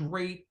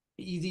great,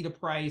 easy to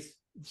price,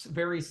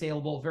 very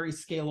saleable, very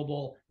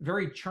scalable,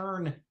 very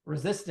churn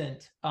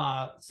resistant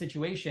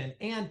situation.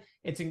 And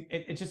it's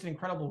just an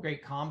incredible,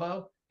 great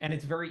combo. And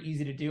it's very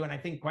easy to do. And I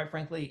think, quite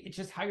frankly, it's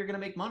just how you're going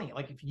to make money.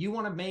 Like if you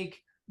want to make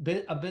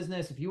a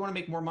business, if you want to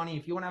make more money,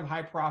 if you want to have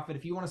high profit,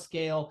 if you want to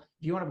scale,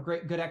 if you want to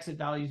have good exit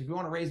values, if you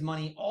want to raise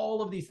money,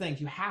 all of these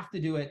things, you have to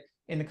do it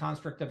in the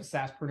construct of a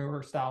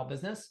SaaSpreneur style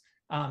business.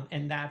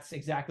 And that's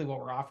exactly what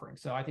we're offering.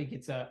 So I think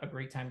it's a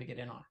great time to get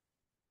in on.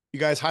 You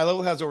guys, High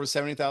Level has over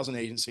 70,000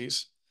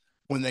 agencies.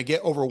 When they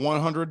get over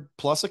 100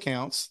 plus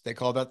accounts, they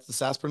call that the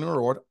SaaSpreneur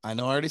Award. I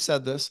know I already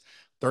said this.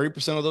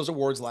 30% of those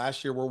awards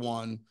last year were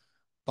won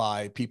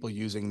by people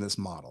using this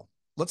model.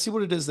 Let's see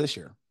what it is this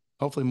year.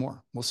 Hopefully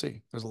more. We'll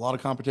see. There's a lot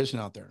of competition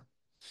out there.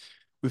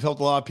 We've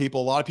helped a lot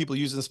of people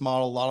using this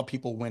model, a lot of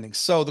people winning.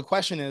 So the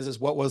question is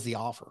what was the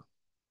offer?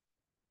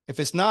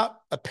 If it's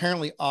not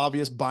apparently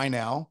obvious by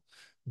now,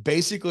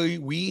 basically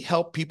we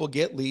help people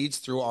get leads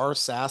through our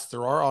SaaS,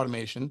 through our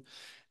automation,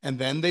 and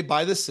then they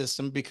buy the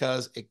system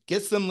because it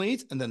gets them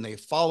leads and then they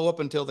follow up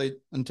until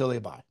they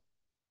buy.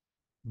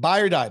 Buy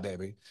or die,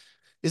 baby.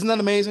 Isn't that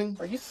amazing?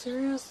 Are you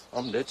serious?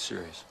 I'm dead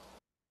serious.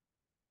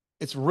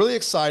 It's really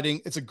exciting.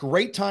 It's a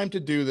great time to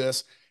do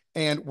this,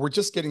 and we're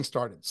just getting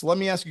started. So let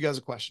me ask you guys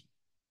a question.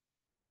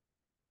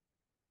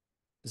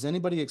 Is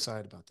anybody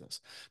excited about this?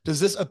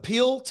 Does this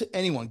appeal to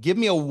anyone? Give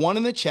me a 1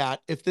 in the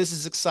chat if this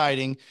is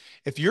exciting,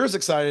 if you're as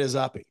excited as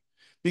Uppy.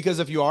 Because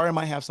if you are, I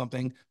might have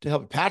something to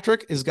help you.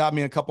 Patrick has got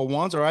me a couple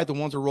ones. All right, the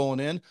ones are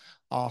rolling in.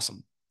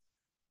 Awesome.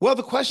 Well,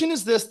 the question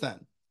is this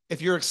then.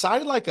 If you're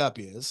excited like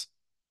Uppy is,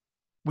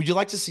 would you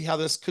like to see how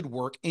this could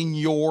work in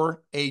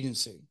your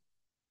agency?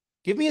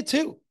 Give me a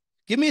 2.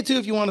 Give me a 2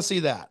 if you want to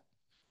see that.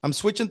 I'm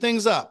switching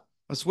things up.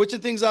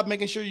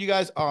 Making sure you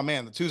guys, oh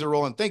man, the 2s are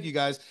rolling. Thank you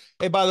guys.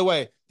 Hey, by the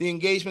way, the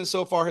engagement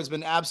so far has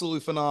been absolutely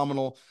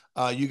phenomenal.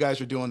 You guys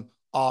are doing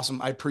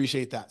awesome. I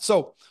appreciate that.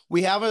 So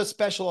we have a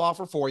special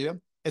offer for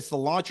you. It's the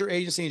Launch Your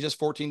Agency in Just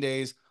 14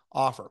 Days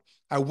offer.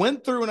 I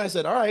went through and I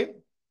said, all right,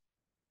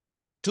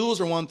 tools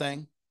are one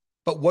thing,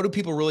 but what do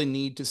people really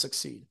need to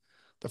succeed?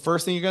 The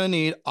first thing you're going to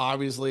need,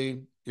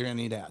 obviously, you're going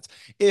to need ads.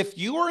 If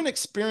you are an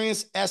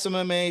experienced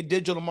SMMA,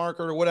 digital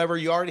marketer, or whatever,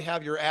 you already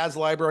have your ads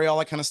library, all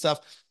that kind of stuff,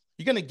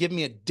 you're going to give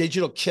me a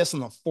digital kiss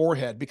on the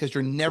forehead because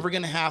you're never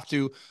going to have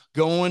to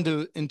go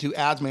into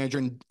Ads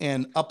Manager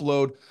and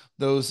upload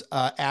those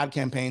ad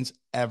campaigns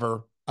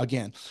ever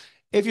again.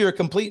 If you're a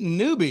complete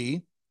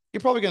newbie,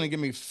 you're probably going to give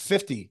me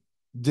 50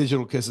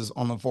 digital kisses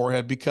on the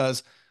forehead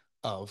because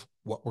of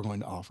what we're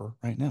going to offer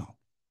right now,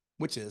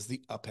 which is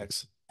the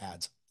UpHex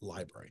ads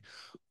library.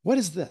 What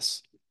is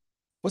this?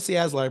 What's the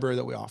ads library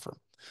that we offer?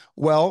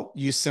 Well,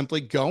 you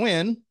simply go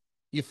in,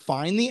 you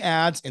find the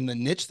ads in the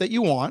niche that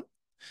you want,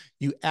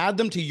 you add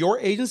them to your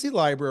agency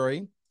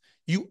library,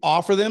 you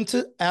offer them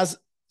to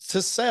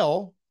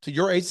sell to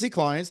your agency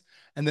clients,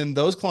 and then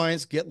those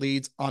clients get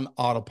leads on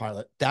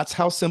autopilot. That's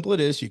how simple it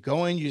is. You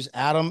go in, you just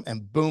add them,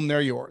 and boom,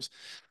 they're yours.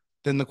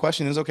 Then the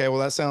question is, okay, well,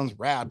 that sounds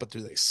rad, but do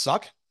they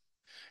suck?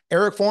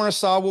 Eric Forner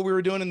saw what we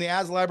were doing in the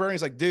ads library.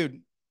 He's like,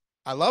 dude,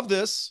 I love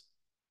this,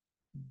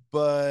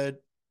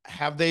 but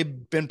have they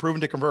been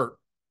proven to convert?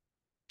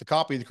 The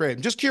copy, the create.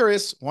 I'm just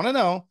curious, want to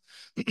know.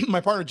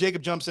 My partner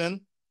Jacob jumps in.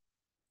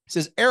 He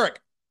says, Eric,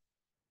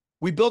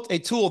 we built a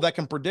tool that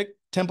can predict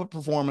template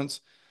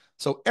performance.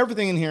 So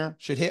everything in here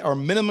should hit our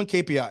minimum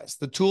KPIs.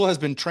 The tool has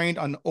been trained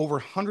on over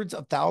hundreds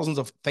of thousands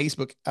of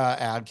Facebook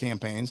ad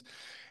campaigns,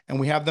 and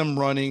we have them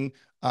running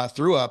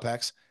through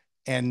UpHex.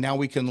 And now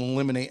we can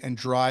eliminate and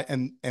drive,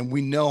 and we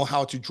know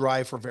how to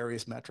drive for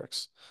various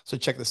metrics. So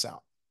check this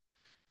out.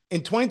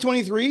 In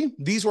 2023,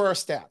 these were our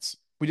stats.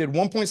 We did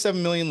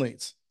 1.7 million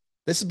leads.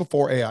 This is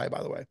before AI,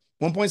 by the way.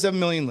 1.7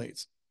 million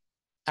leads.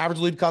 Average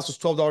lead cost was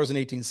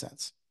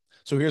 $12.18.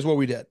 So here's what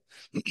we did.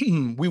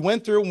 We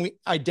went through and we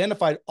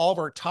identified all of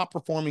our top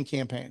performing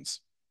campaigns.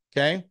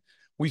 Okay.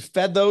 We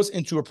fed those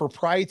into a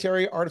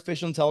proprietary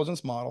artificial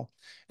intelligence model.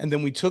 And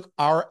then we took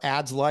our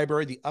ads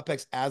library, the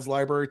UpHex ads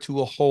library,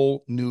 to a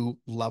whole new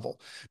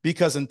level.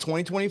 Because in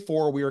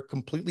 2024, we are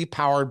completely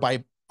powered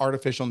by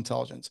artificial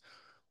intelligence.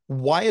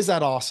 Why is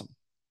that awesome?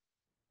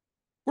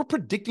 We're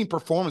predicting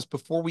performance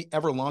before we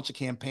ever launch a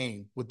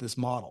campaign with this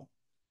model.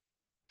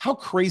 How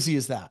crazy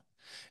is that?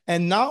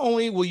 And not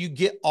only will you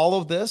get all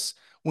of this,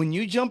 when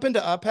you jump into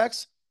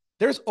UpHex,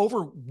 there's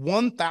over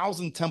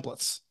 1,000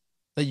 templates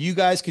that you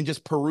guys can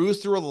just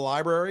peruse through the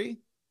library,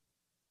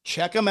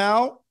 check them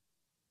out,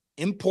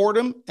 import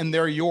them, and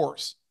they're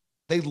yours.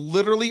 They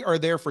literally are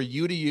there for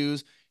you to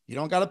use. You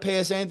don't got to pay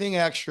us anything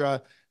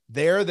extra.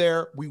 They're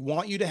there. We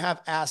want you to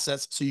have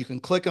assets so you can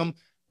click them,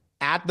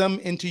 add them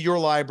into your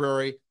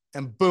library,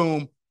 and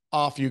boom,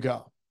 off you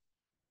go.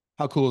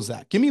 How cool is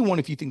that? Give me one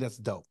if you think that's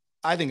dope.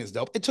 I think it's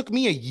dope. It took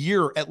me a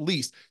year at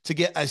least to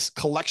get a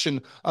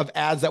collection of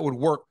ads that would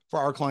work for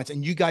our clients,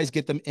 and you guys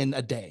get them in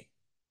a day.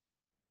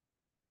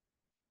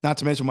 Not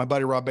to mention my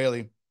buddy, Rob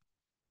Bailey.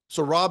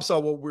 So Rob saw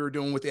what we were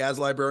doing with the ads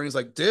library. He's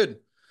like, dude,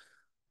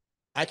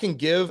 I can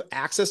give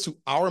access to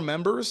our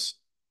members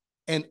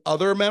and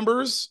other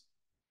members.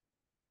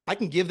 I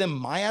can give them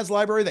my ads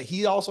library that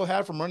he also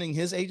had from running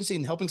his agency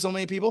and helping so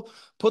many people,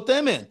 put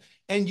them in,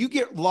 and you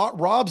get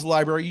Rob's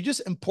library. You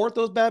just import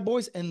those bad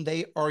boys and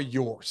they are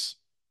yours.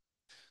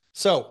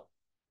 So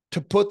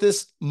to put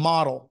this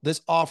model,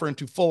 this offer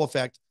into full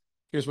effect,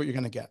 here's what you're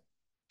going to get.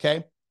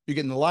 Okay. You're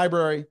getting the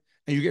library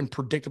and you're getting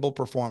predictable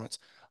performance.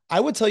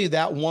 I would tell you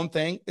that one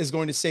thing is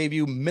going to save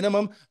you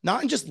minimum,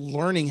 not in just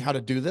learning how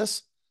to do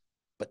this,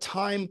 but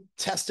time,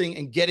 testing,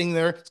 and getting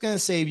there. It's going to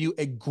save you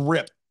a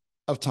grip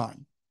of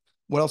time.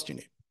 What else do you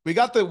need? We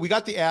got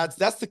the ads.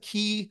 That's the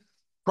key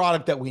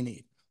product that we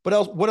need.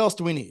 But what else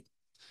do we need?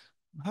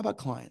 How about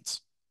clients?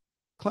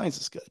 Clients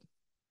is good.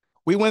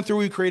 We went through,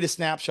 we created a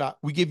snapshot.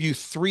 We give you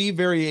 3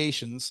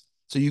 variations.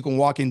 So you can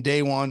walk in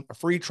day one, a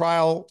free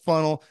trial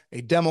funnel, a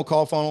demo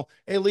call funnel,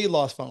 a lead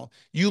loss funnel.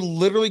 You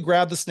literally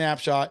grab the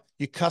snapshot,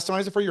 you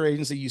customize it for your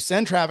agency, you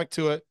send traffic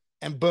to it,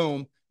 and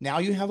boom, now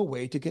you have a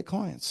way to get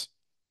clients.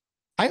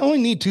 I only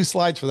need 2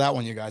 slides for that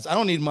one, you guys. I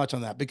don't need much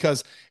on that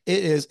because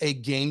it is a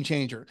game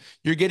changer.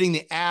 You're getting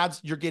the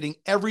ads, you're getting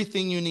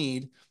everything you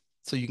need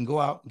so you can go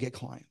out and get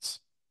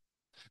clients.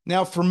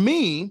 Now, for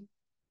me,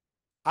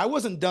 I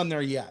wasn't done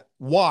there yet.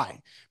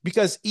 Why?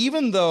 Because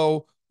even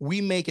though we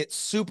make it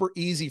super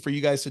easy for you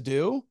guys to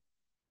do,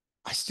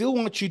 I still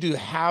want you to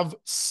have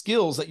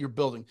skills that you're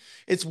building.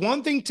 It's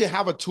one thing to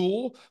have a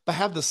tool, but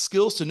have the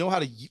skills to know how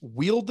to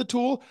wield the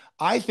tool,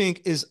 I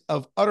think is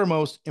of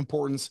uttermost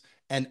importance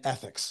and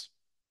ethics.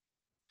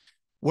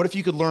 What if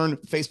you could learn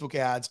Facebook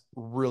ads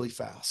really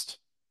fast?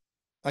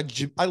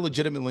 I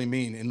legitimately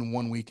mean in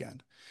one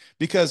weekend,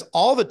 because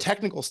all the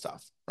technical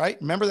stuff, right?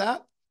 Remember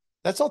that?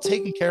 That's all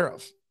taken care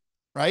of.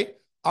 Right?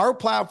 Our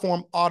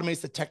platform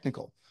automates the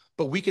technical,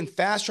 but we can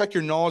fast track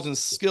your knowledge and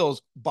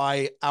skills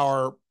by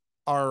our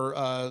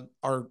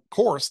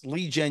course,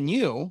 Lead Gen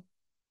U,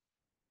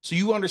 so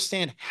you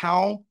understand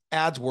how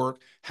ads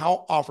work,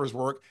 how offers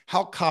work,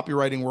 how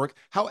copywriting work,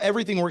 how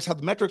everything works, how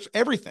the metrics,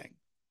 everything.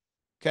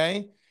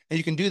 Okay? And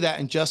you can do that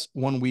in just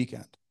one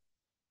weekend.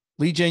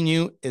 Lead Gen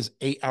U is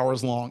 8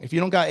 hours long. If you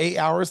don't got 8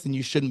 hours, then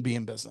you shouldn't be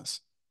in business.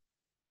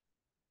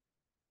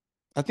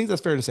 I think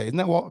that's fair to say. Isn't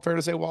that fair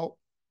to say, Walt?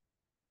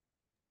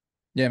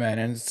 Yeah, man.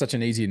 And it's such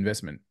an easy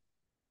investment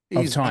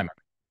of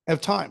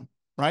time,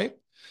 right?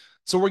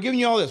 So we're giving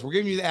you all this. We're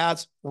giving you the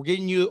ads. We're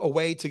giving you a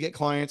way to get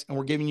clients, and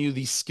we're giving you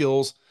these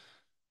skills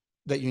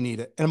that you need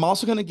it. And I'm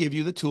also going to give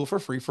you the tool for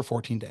free for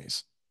 14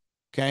 days.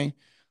 Okay.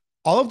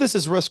 All of this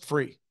is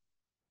risk-free.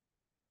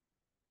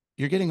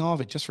 You're getting all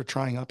of it just for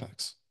trying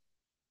UpHex.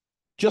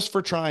 just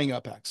for trying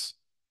UpHex.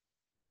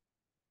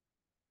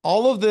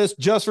 All of this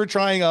just for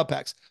trying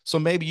UpHex. So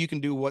maybe you can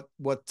do what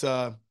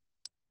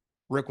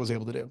Rick was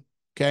able to do.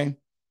 Okay.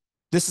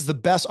 This is the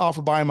best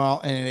offer by a mile,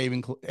 and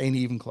it ain't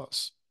even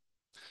close.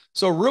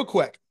 So real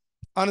quick,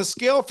 on a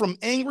scale from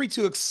angry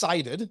to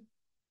excited,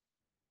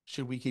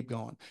 should we keep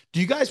going? Do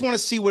you guys want to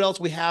see what else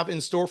we have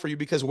in store for you?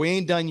 Because we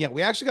ain't done yet.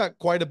 We actually got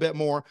quite a bit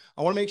more.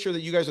 I want to make sure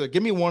that you guys are there.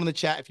 Give me one in the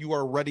chat if you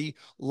are ready,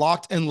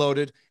 locked and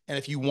loaded, and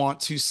if you want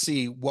to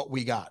see what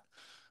we got.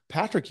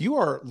 Patrick, you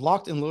are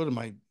locked and loaded,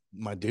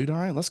 my dude. All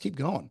right, let's keep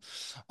going.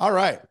 All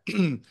right.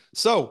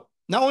 So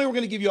not only are we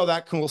going to give you all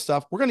that cool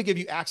stuff, we're going to give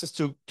you access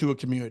to a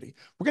community.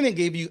 We're going to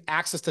give you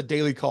access to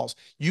daily calls.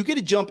 You get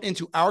to jump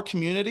into our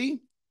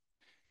community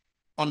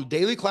on a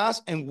daily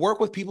class and work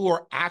with people who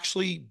are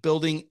actually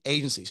building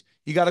agencies.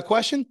 You got a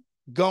question?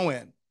 Go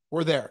in.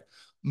 We're there.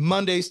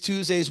 Mondays,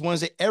 Tuesdays,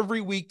 Wednesday,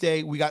 every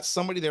weekday, we got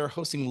somebody there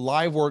hosting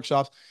live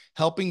workshops,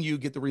 helping you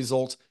get the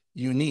results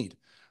you need,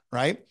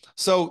 right?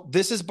 So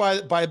this is by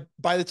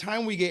the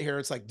time we get here,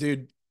 it's like,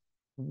 dude,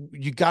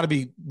 you got to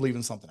be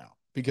leaving something out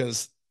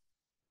because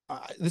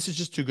this is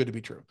just too good to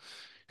be true.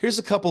 Here's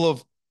a couple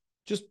of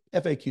just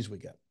FAQs we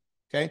get.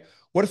 Okay.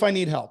 What if I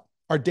need help?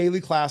 Our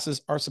daily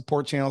classes, our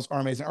support channels are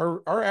amazing.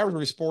 Our average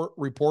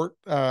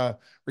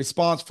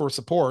response for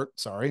support,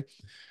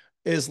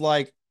 is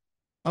like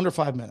under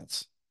 5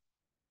 minutes.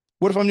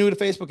 What if I'm new to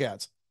Facebook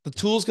ads? The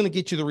tool is going to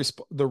get you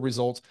the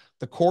results.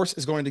 The course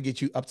is going to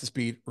get you up to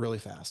speed really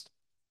fast.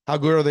 How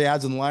good are the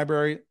ads in the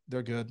library?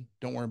 They're good.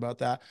 Don't worry about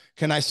that.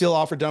 Can I still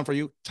offer done for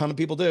you? Ton of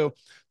people do.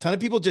 Ton of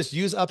people just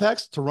use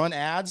UpHex to run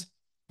ads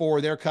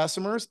for their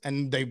customers,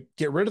 and they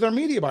get rid of their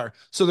media buyer.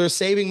 So they're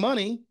saving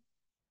money,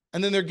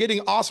 and then they're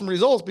getting awesome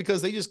results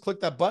because they just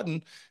click that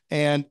button,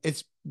 and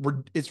it's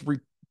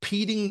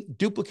repeating,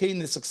 duplicating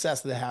the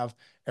success that they have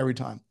every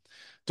time.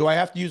 Do I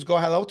have to use Go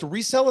High Level? To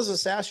resell as a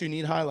SaaS, you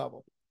need high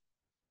level.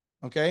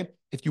 Okay.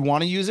 If you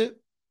want to use it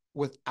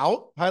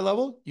without high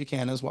level, you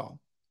can as well.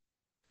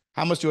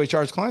 How much do I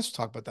charge clients?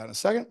 We'll talk about that in a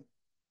second.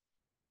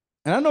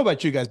 And I don't know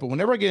about you guys, but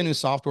whenever I get a new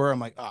software, I'm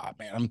like,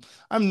 man,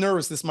 I'm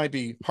nervous. This might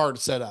be hard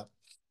to set up.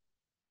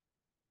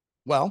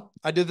 Well,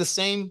 I did the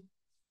same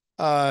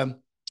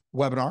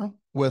webinar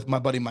with my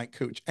buddy Mike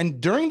Cooch. And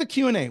during the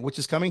Q&A, which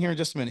is coming here in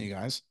just a minute, you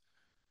guys,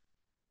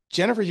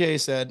 Jennifer J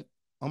said,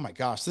 oh my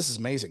gosh, this is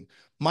amazing.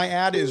 My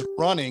ad is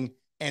running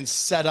and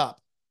set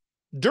up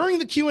during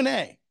the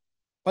Q&A.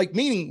 Like,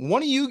 meaning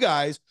one of you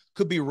guys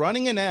could be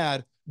running an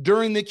ad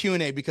during the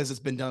Q&A because it's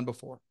been done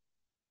before.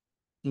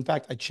 In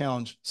fact, I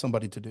challenge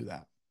somebody to do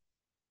that.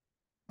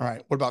 All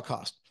right, what about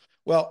cost?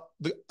 Well,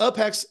 the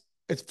UpHex,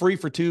 it's free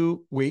for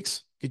 2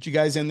 weeks. Get you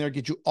guys in there,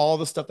 get you all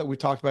the stuff that we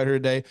talked about here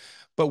today.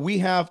 But we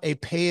have a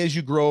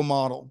pay-as-you-grow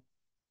model,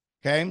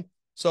 okay?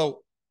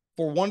 So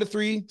for 1 to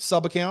 3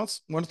 sub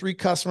accounts, 1 to 3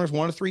 customers,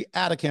 1 to 3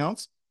 ad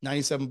accounts,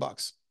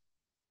 $97.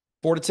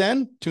 4 to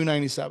 10,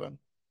 $297.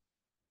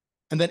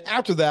 And then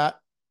after that,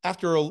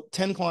 after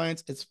 10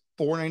 clients, it's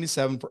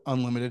 $497 for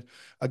unlimited.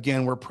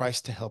 Again, we're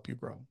priced to help you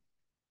grow.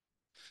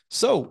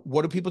 So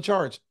what do people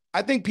charge?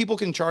 I think people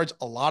can charge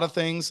a lot of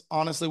things.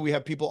 Honestly, we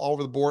have people all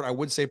over the board. I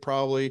would say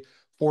probably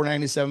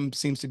 $497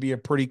 seems to be a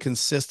pretty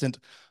consistent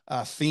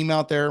theme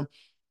out there.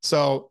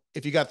 So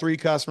if you got 3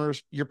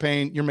 customers, you're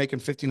making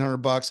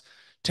 $1,500.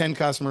 10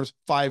 customers,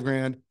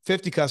 $5,000.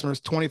 50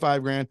 customers,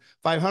 $25,000.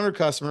 500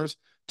 customers,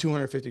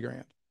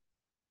 $250,000.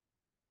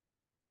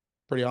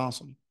 Pretty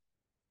awesome.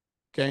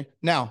 Okay.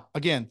 Now,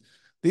 again,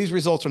 these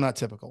results are not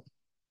typical,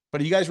 but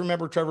do you guys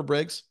remember Trevor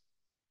Briggs?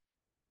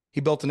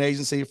 He built an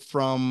agency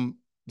from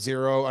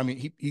zero. I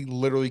mean, he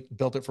literally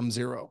built it from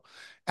zero.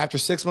 After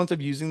 6 months of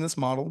using this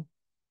model,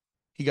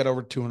 he got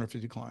over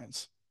 250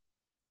 clients.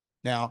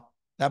 Now,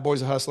 that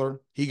boy's a hustler.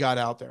 He got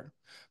out there.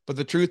 But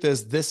the truth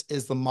is, this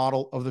is the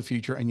model of the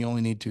future, and you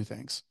only need 2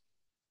 things.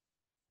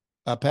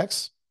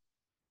 UpHex,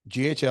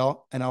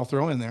 GHL, and I'll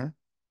throw in there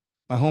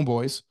my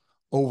homeboys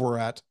over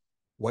at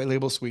White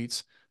Label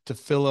Suites to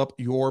fill up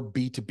your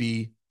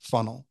B2B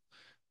funnel.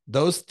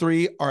 Those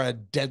 3 are a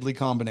deadly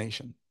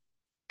combination.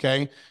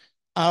 Okay.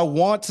 I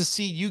want to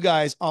see you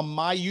guys on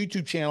my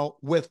YouTube channel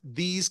with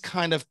these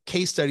kind of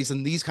case studies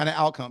and these kind of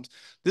outcomes.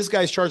 This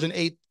guy's charging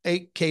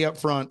 8K up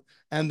front,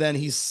 and then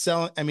he's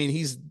selling. I mean,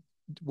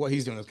 what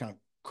he's doing is kind of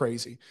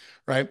crazy,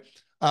 right?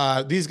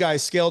 These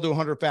guys scale to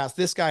 100 fast.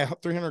 This guy,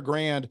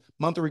 $300,000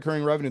 monthly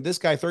recurring revenue. This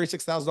guy,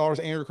 $36,000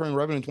 annual recurring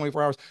revenue in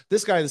 24 hours.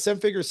 This guy, the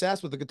 7-figure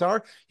SaaS with the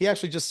guitar, he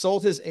actually just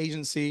sold his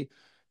agency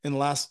in the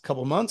last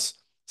couple of months,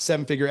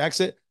 7-figure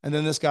exit. And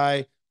then this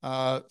guy,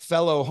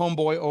 fellow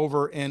homeboy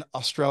over in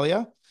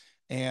Australia,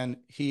 and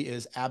he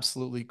is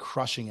absolutely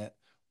crushing it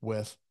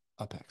with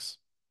UpHex.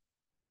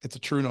 It's a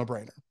true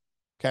no-brainer.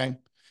 Okay.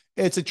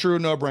 It's a true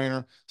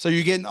no-brainer. So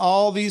you're getting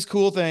all these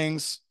cool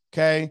things.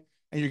 Okay.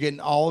 And you're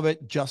getting all of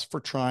it just for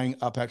trying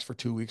UpHex for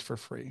 2 weeks for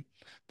free.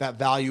 That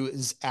value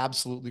is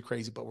absolutely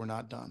crazy, but we're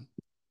not done.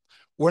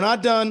 We're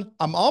not done.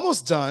 I'm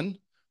almost done,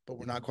 but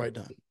we're not quite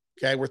done.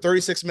 Okay. We're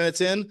 36 minutes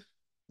in.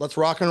 Let's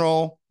rock and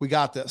roll. We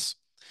got this.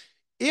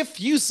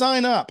 If you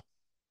sign up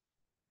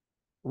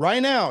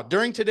right now,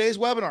 during today's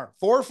webinar,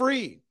 for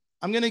free,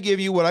 I'm going to give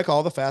you what I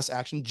call the Fast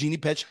Action Genie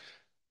Pitch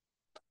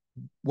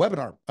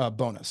webinar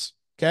bonus.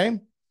 Okay.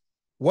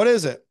 What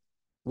is it?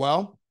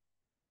 Well,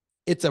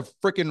 it's a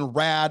freaking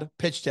rad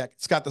pitch deck.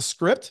 It's got the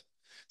script.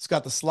 It's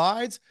got the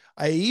slides.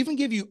 I even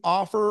give you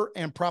offer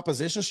and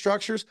proposition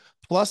structures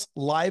plus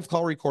live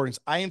call recordings.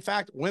 I, in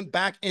fact, went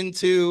back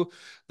into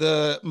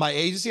my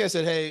agency. I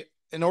said, hey,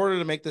 in order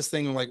to make this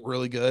thing like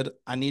really good,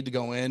 I need to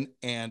go in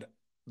and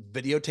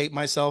videotape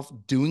myself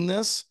doing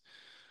this.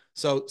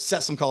 So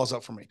set some calls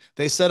up for me.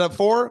 They set up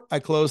 4, I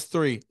closed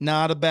 3.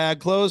 Not a bad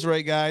close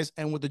rate, guys.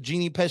 And with the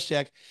Genie pitch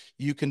deck,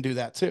 you can do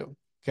that too.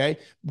 Okay.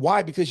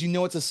 Why? Because you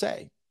know what to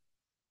say.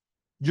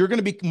 You're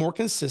going to be more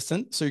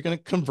consistent. So you're going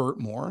to convert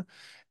more.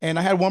 And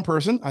I had one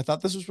person, I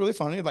thought this was really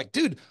funny. Like,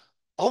 dude,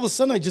 all of a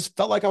sudden I just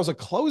felt like I was a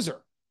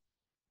closer,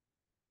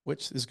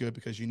 which is good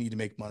because you need to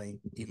make money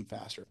even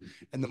faster.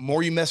 And the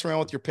more you mess around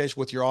with your pitch,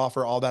 with your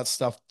offer, all that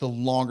stuff, the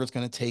longer it's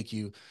going to take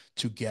you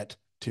to get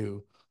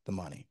to the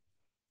money.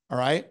 All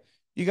right.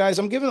 You guys,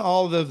 I'm giving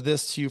all of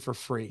this to you for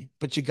free,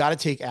 but you got to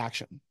take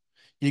action.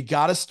 You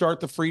got to start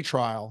the free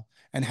trial.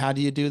 And how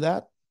do you do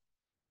that?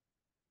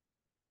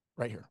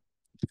 Right here.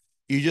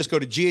 You just go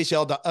to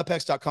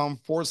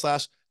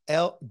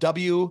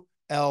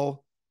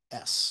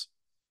ghl.uphex.com/WLS.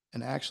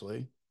 And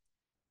actually,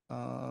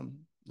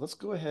 let's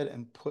go ahead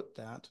and put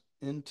that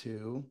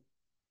into,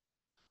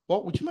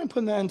 well, would you mind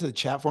putting that into the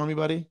chat for me,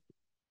 buddy?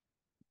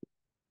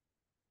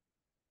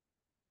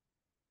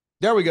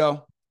 There we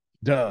go.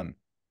 Done.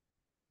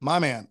 My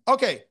man.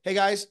 Okay. Hey,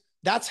 guys,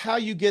 that's how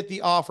you get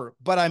the offer.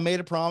 But I made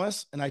a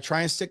promise, and I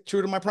try and stick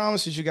true to my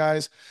promises, you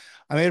guys.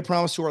 I made a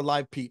promise to our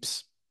live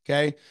peeps.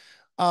 Okay.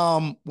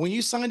 When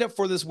you signed up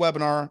for this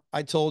webinar,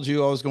 I told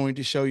you I was going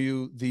to show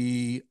you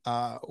the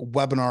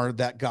webinar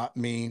that got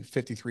me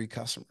 53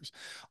 customers.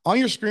 On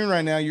your screen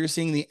right now, you're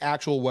seeing the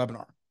actual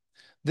webinar.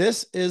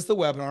 This is the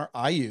webinar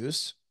I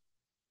used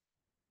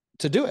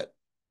to do it.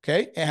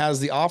 Okay. It has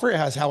the offer. It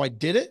has how I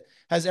did it,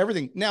 has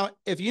everything. Now,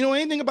 if you know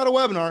anything about a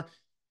webinar,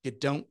 you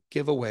don't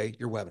give away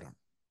your webinar.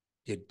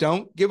 You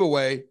don't give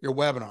away your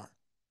webinar.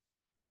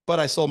 But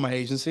I sold my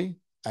agency.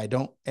 I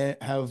don't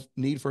have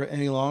need for it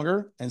any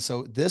longer. And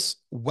so this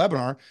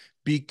webinar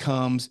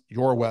becomes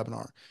your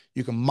webinar.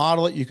 You can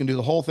model it. You can do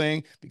the whole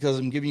thing because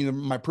I'm giving you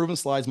my proven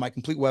slides, my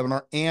complete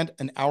webinar, and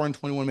an hour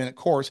and 21-minute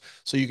course.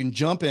 So you can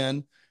jump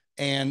in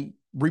and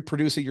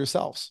reproduce it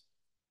yourselves.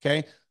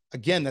 Okay.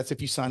 Again, that's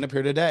if you sign up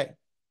here today.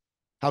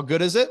 How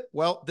good is it?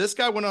 Well, this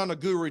guy went on a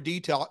guru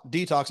detox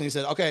and he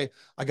said, okay,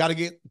 I got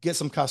to get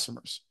some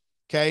customers.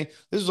 Okay.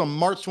 This was on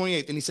March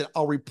 28th. And he said,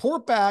 I'll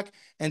report back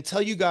and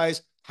tell you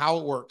guys how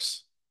it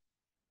works.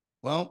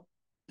 Well,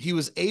 he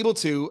was able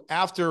to,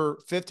 after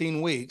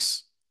 15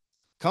 weeks,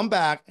 come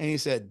back and he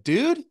said,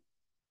 dude,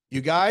 you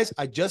guys,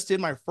 I just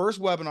did my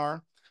first webinar.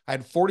 I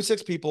had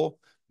 46 people,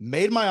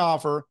 made my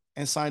offer,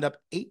 and signed up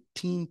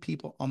 18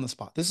 people on the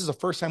spot. This is a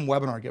first-time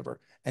webinar giver,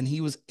 and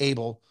he was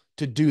able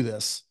to do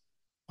this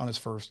on his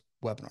first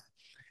webinar.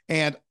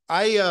 And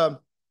I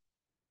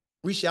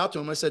reached out to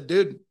him. I said,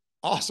 dude,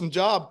 awesome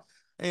job.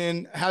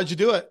 And how'd you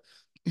do it?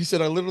 He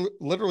said, I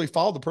literally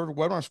followed the perfect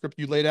webinar script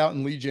you laid out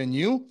in Lead Gen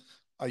U.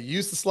 I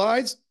used the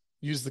slides,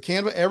 used the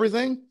Canva,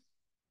 everything.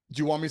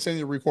 Do you want me to send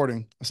you the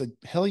recording? I said,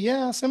 hell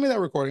yeah, send me that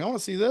recording. I want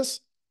to see this.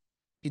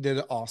 He did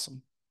it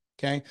awesome.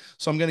 Okay.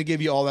 So I'm going to give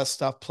you all that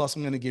stuff. Plus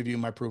I'm going to give you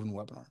my proven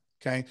webinar.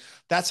 Okay.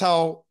 That's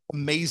how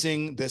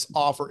amazing this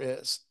offer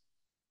is.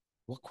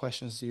 What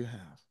questions do you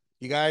have?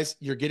 You guys,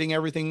 you're getting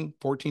everything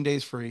 14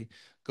 days free.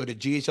 Go to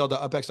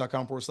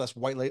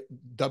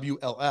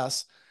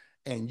ghl.uphex.com/WLS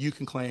and you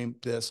can claim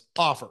this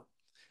offer.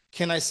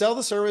 Can I sell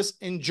the service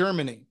in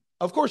Germany?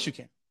 Of course you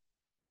can.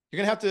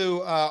 You're going to have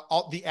to,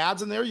 all the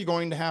ads in there, you're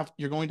going to have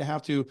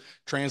to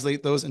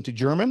translate those into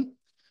German.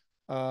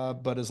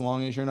 But as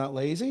long as you're not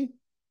lazy,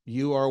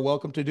 you are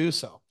welcome to do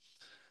so.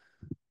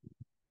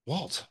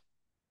 Walt.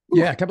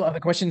 Yeah, a couple of other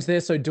questions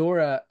there. So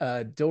Dora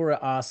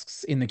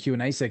asks in the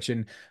Q&A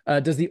section,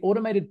 does the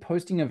automated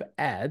posting of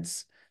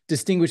ads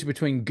distinguish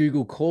between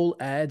Google Call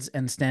ads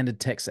and standard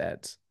text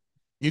ads?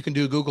 You can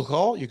do Google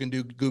Call, you can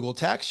do Google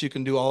Text, you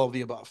can do all of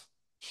the above.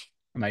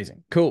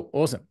 Amazing. Cool.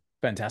 Awesome.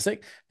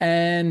 Fantastic.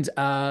 And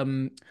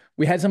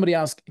we had somebody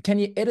ask, can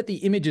you edit the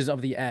images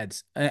of the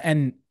ads?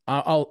 And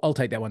I'll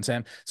take that one,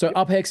 Sam. So yep.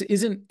 UpHex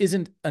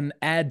isn't an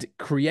ad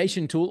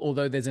creation tool,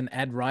 although there's an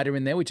ad writer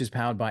in there, which is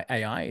powered by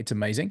AI. It's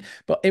amazing.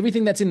 But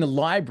everything that's in the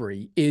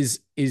library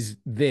is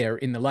there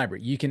in the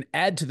library. You can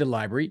add to the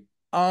library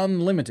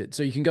unlimited.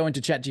 So you can go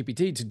into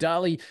ChatGPT, to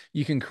DALL-E,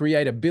 you can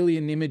create 1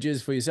 billion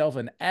images for yourself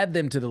and add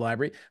them to the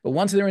library. But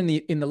once they're in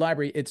the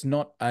library, it's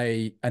not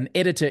an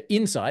editor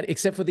inside,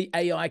 except for the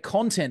AI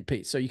content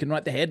piece. So you can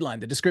write the headline,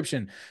 the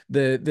description,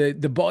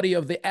 the body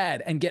of the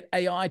ad, and get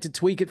AI to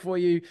tweak it for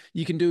you.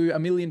 You can do 1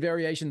 million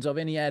variations of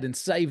any ad and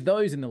save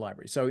those in the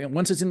library. So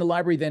once it's in the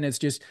library, then it's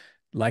just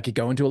like you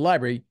go into a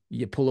library,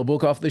 you pull a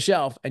book off the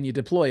shelf and you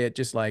deploy it,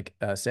 just like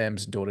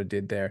Sam's daughter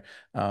did there.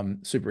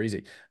 Super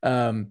easy.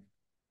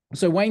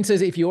 So Wayne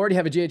says, if you already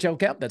have a GHL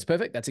account, that's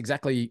perfect. That's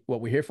exactly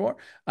what we're here for.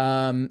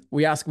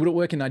 We ask, would it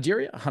work in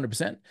Nigeria?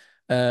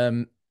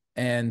 100%.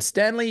 And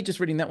Stanley, just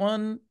reading that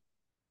one.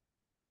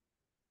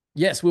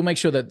 Yes, we'll make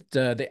sure that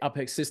the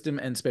UpHex system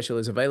and special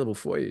is available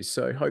for you.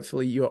 So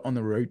hopefully you're on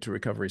the road to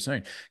recovery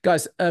soon.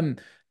 Guys,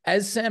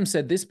 as Sam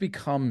said, this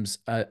becomes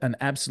an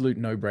absolute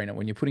no-brainer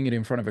when you're putting it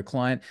in front of a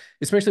client,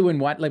 especially when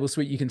White Label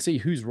Suite, you can see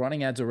who's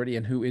running ads already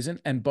and who isn't.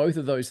 And both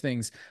of those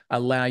things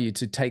allow you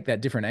to take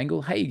that different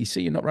angle. Hey, you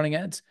see you're not running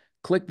ads?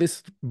 Click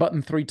this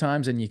button 3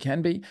 times and you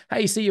can be.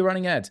 Hey, you see you're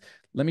running ads.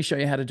 Let me show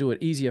you how to do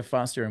it easier,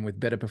 faster, and with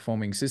better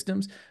performing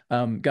systems.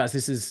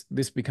 Guys,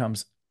 this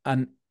becomes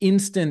an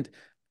instant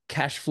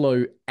cash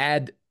flow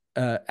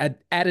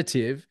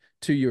additive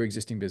to your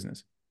existing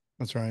business.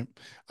 That's right.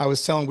 I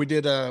was telling, we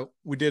did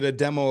a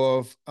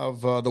demo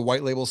of the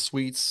White Label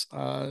Suites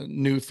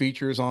new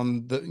features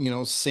on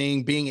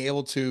the, being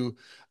able to,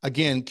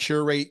 again,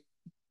 curate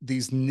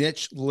these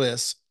niche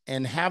lists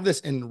and have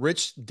this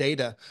enriched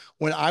data.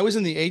 When I was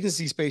in the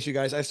agency space, you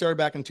guys, I started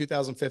back in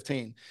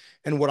 2015.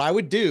 And what I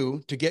would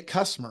do to get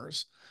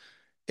customers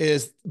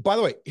is, by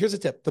the way, here's a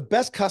tip. The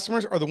best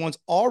customers are the ones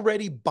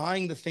already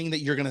buying the thing that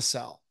you're going to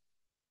sell.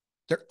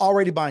 They're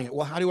already buying it.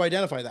 Well, how do you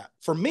identify that?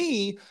 For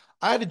me,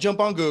 I had to jump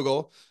on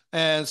Google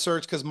and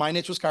search, because my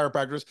niche was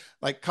chiropractors,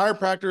 like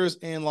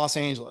chiropractors in Los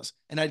Angeles.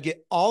 And I'd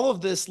get all of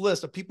this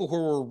list of people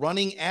who were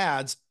running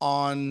ads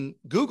on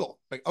Google.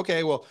 Like,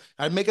 okay, well,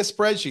 I'd make a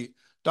spreadsheet.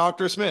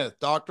 Dr. Smith,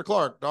 Dr.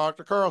 Clark,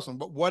 Dr. Carlson,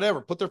 but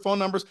whatever, put their phone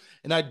numbers,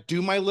 and I'd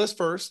do my list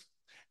first.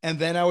 And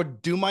then I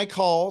would do my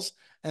calls,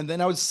 and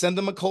then I would send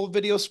them a cold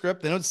video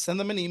script. Then I would send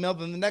them an email.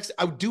 Then the next,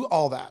 I would do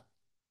all that.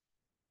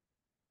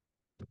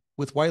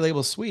 With White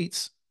Label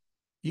Suites,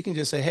 you can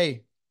just say,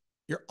 hey,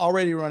 you're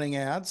already running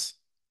ads.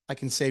 I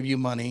can save you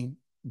money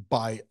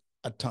by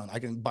a ton. I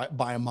can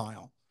buy a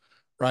mile,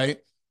 right?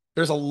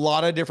 There's a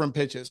lot of different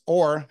pitches.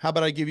 Or how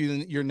about I give you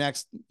your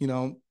next,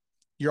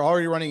 you're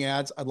already running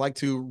ads. I'd like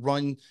to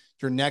run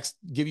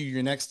give you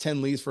your next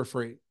 10 leads for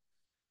free,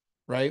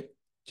 right?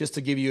 Just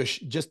to give you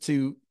just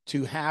to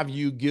have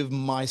you give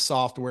my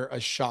software a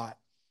shot.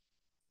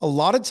 A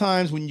lot of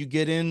times when you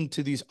get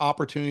into these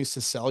opportunities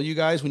to sell, you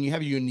guys, when you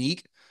have a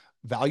unique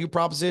value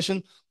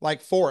proposition,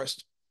 like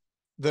Forrest,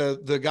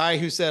 the guy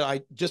who said,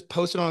 I just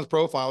posted on his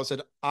profile,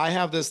 said, I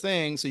have this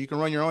thing so you can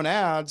run your own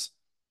ads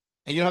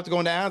and you don't have to go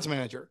into Ads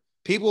Manager.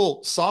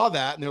 People saw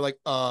that and they're like,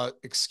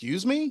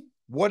 excuse me,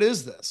 what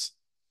is this?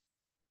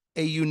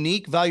 A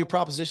unique value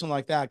proposition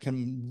like that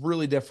can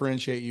really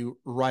differentiate you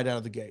right out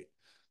of the gate.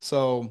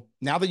 So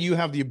now that you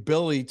have the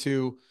ability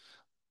to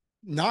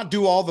not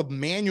do all the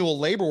manual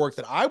labor work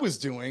that I was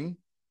doing,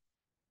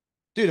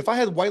 dude, if I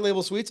had White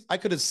Label Suites, I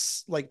could have,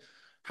 like,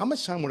 how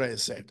much time would I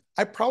have saved?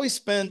 I probably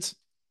spent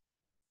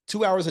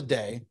 2 hours a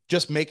day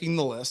just making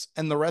the list,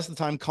 and the rest of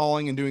the time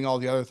calling and doing all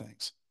the other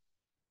things,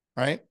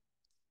 right?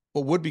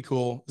 What would be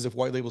cool is if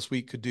White Label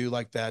Suite could do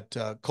like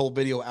that cold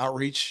video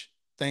outreach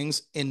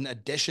things in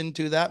addition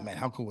to that. Man,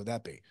 how cool would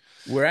that be?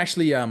 We're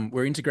actually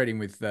we're integrating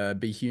with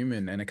Be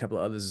Human and a couple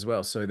of others as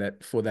well, so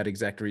that for that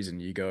exact reason,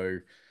 you go,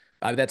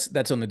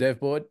 that's on the dev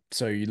board.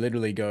 So you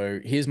literally go,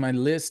 here's my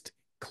list,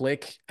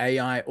 click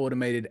AI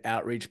automated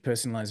outreach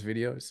personalized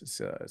videos. It's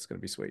going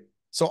to be sweet.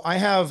 So I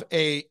have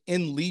in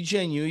Lead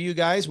Gen U, you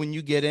guys, when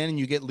you get in and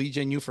you get Lead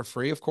Gen U for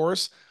free, of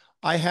course,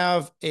 I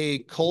have a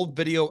cold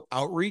video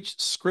outreach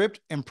script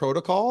and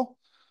protocol.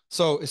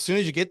 So as soon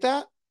as you get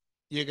that,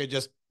 you could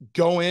just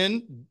go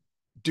in,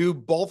 do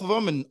both of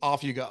them, and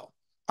off you go.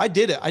 I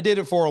did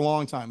it for a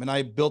long time, and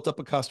I built up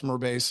a customer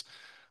base.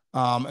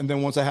 And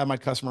then once I had my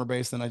customer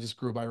base, then I just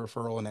grew by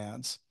referral and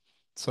ads.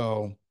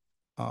 So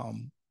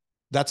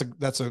that's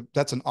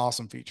an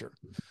awesome feature.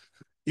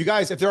 You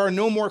guys, if there are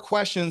no more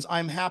questions,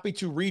 I'm happy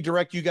to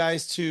redirect you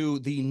guys to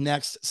the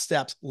next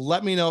steps.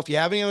 Let me know if you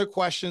have any other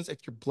questions. If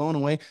you're blown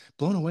away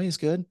is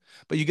good,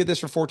 but you get this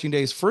for 14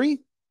 days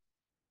free.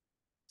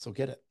 So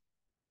get it.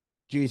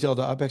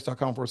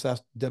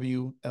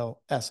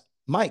 ghl.uphex.com/WLS.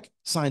 Mike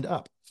signed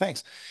up.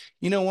 Thanks.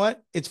 You know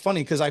what? It's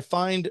funny because I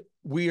find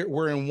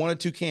we're in one of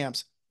two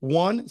camps.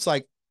 One, it's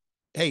like,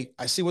 hey,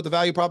 I see what the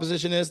value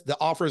proposition is. The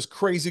offer is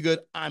crazy good.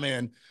 I'm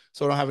in.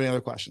 So I don't have any other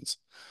questions.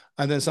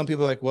 And then some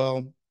people are like,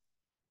 well,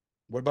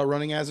 what about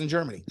running ads in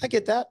Germany? I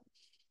get that.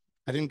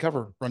 I didn't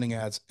cover running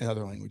ads in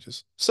other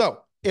languages.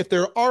 So if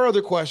there are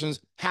other questions,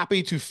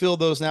 happy to fill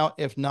those now.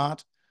 If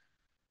not,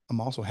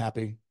 I'm also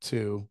happy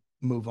to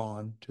move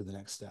on to the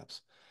next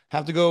steps.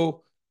 Have to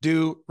go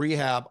do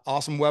rehab.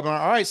 Awesome webinar.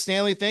 All right,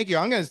 Stanley, thank you.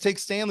 I'm going to take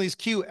Stanley's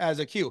cue as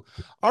a cue.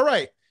 All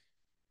right.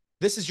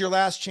 This is your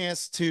last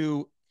chance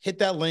to hit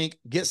that link,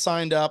 get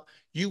signed up.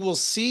 You will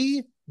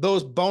see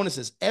those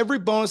bonuses. Every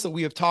bonus that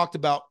we have talked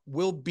about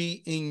will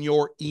be in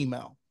your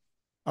email.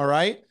 All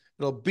right.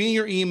 It'll be in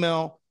your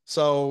email.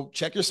 So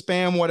check your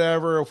spam,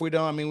 whatever. If we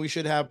don't, I mean, we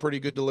should have pretty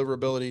good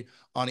deliverability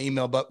on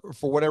email, but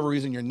for whatever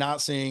reason, you're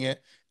not seeing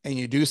it and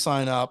you do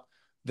sign up,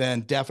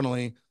 then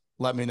definitely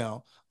let me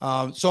know.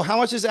 So how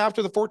much is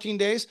after the 14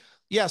 days?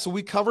 Yeah. So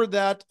we covered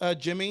that,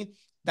 Jimmy.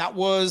 That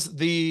was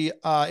it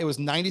was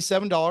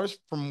 $97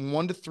 from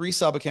 1 to 3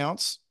 sub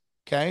accounts.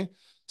 Okay.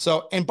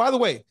 So, and by the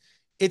way,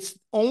 it's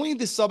only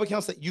the sub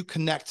accounts that you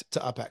connect to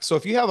UpHex. So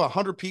if you have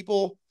 100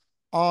 people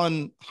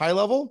on high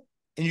level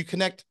and you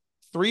connect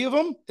 3 of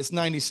them, it's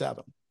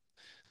 97.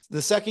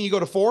 The second you go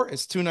to 4,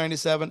 it's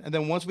 297. And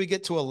then once we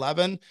get to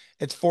 11,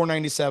 it's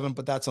 497,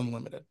 but that's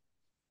unlimited.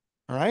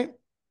 All right.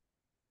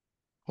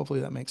 Hopefully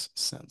that makes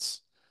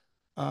sense.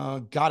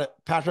 Got it.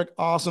 Patrick,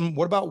 awesome.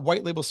 What about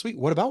white label suite?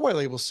 What about white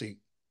label suite?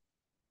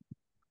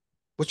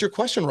 What's your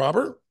question,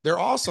 Robert? They're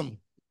awesome.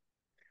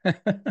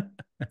 They're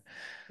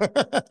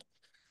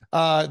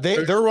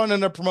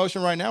running a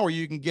promotion right now where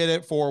you can get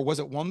it for, was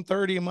it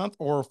 $130 a month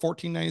or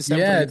 $14.97?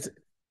 Yeah, it's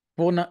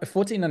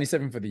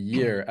 $14.97 for the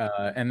year,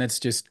 and that's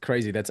just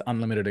crazy. That's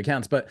unlimited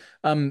accounts. But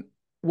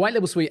White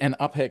Label Suite and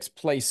UpHex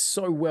play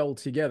so well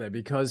together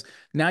because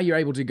now you're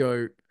able to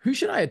go, who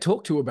should I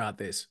talk to about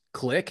this?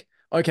 Click.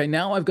 Okay,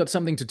 now I've got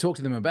something to talk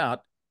to them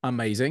about.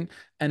 Amazing.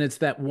 And it's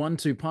that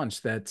 1-2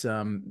 punch that,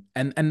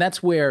 and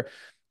that's where,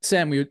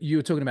 Sam, you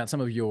were talking about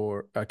some of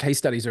your case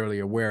studies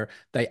earlier where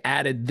they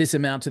added this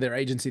amount to their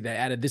agency, they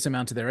added this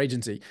amount to their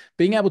agency.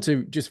 Being able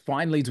to just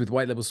find leads with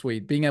White Label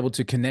Suite, being able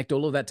to connect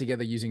all of that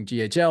together using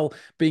GHL,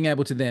 being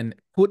able to then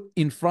put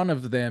in front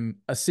of them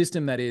a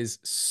system that is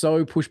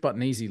so push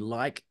button easy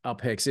like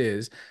UpHex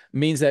is,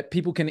 means that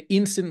people can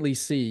instantly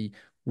see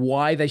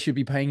why they should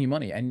be paying you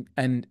money.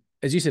 And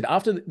as you said,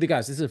 after the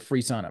guys, this is a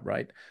free sign up,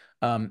 right?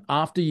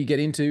 After you get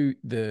into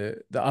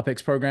the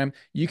UpHex program,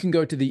 you can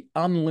go to the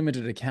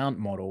unlimited account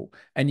model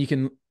and you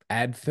can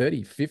add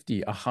 30,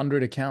 50,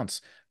 100 accounts,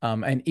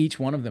 and each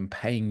one of them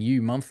paying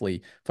you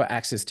monthly for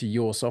access to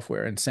your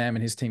software. And Sam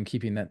and his team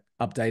keeping that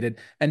updated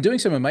and doing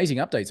some amazing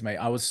updates, mate.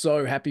 I was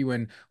so happy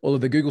when all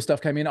of the Google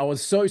stuff came in. I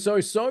was so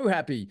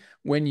happy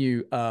when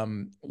you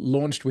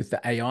launched with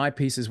the AI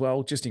piece as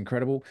well. Just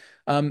incredible.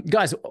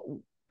 Guys,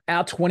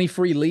 our 20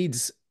 free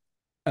leads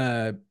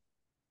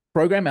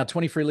program, our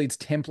 20 free leads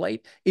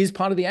template is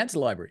part of the ads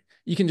library.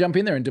 You can jump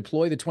in there and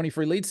deploy the 20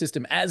 free lead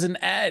system as an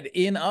ad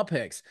in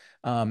UpHex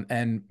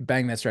and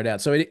bang that straight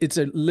out. So it's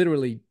a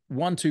literally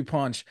 1-2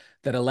 punch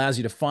that allows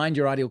you to find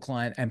your ideal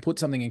client and put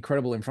something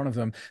incredible in front of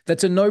them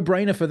that's a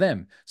no-brainer for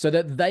them so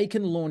that they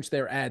can launch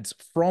their ads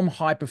from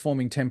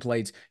high-performing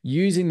templates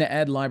using the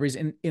ad libraries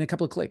in a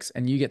couple of clicks,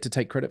 and you get to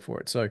take credit for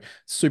it. So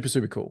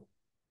super cool.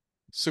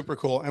 Super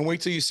cool. And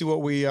wait till you see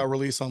what we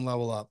release on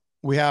Level Up.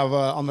 We have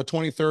on the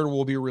 23rd,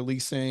 we'll be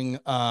releasing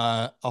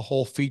a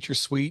whole feature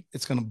suite.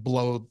 It's going to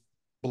blow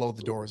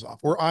the doors off.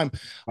 I'm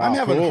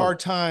having a hard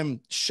time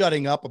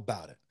shutting up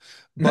about it.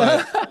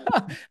 But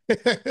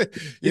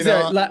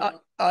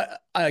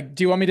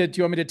do you want me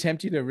to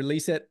tempt you to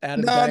release it out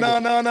of no, the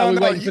bag? No. Are we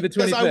waiting for the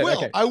 23rd? I will.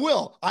 Okay. I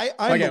will. I'm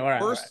okay, the all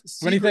right, first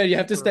 23rd. You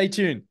have to stay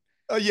tuned.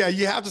 Yeah,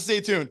 you have to stay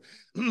tuned.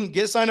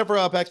 Get signed up for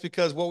UpHex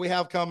because what we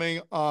have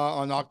coming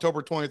on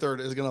October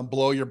 23rd is going to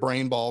blow your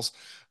brain balls.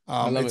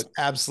 It's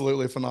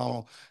absolutely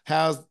phenomenal.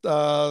 Has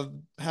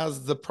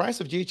the price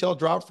of GHL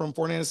dropped from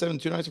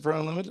 $497 to $297 for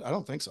unlimited? I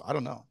don't think so. I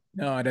don't know.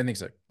 No, I don't think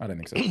so. I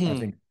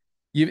think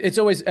it's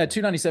always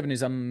 $297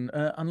 is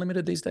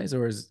unlimited these days,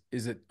 or is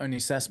it only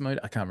SaaS mode?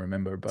 I can't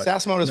remember. But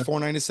SaaS mode is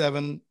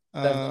 $497.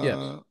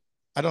 Yeah,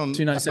 I don't.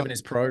 $297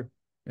 is Pro.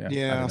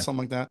 Yeah,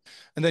 something like that.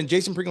 And then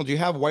Jason Pringle, do you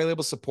have white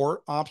label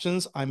support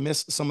options? I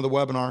missed some of the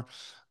webinar.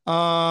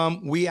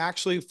 We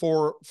actually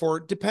for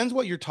depends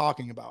what you're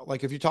talking about.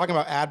 Like if you're talking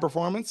about ad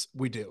performance,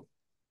 we do.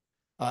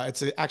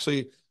 It's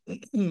actually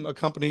a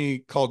company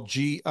called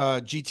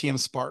GTM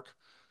Spark.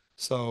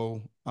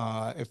 So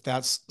if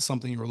that's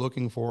something you're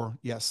looking for,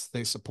 yes,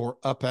 they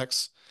support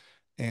UpHex.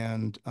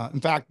 And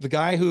in fact, the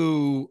guy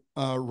who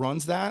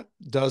runs that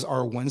does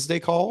our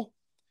Wednesday call.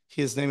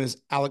 His name is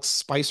Alex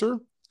Spicer,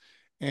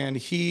 and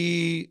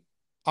he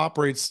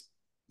operates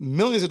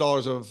millions of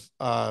dollars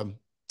of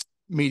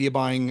media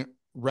buying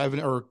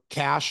revenue or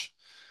cash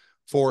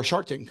for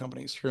Shark Tank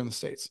companies here in the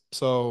States.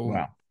 So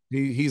wow.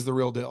 He's the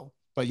real deal.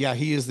 But yeah,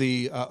 he is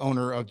the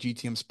owner of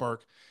GTM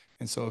Spark.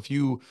 And so if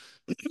you're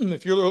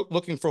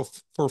looking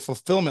for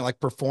fulfillment, like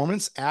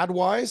performance ad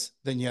wise,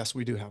 then yes,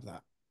 we do have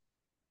that.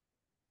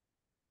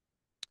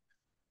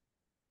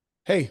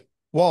 Hey,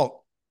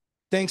 Walt,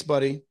 thanks,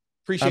 buddy.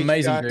 Appreciate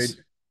amazing, you guys.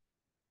 Dude.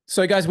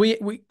 So guys, we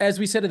as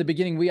we said at the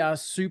beginning, we are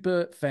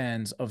super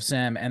fans of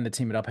Sam and the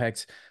team at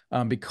UpHex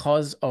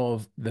because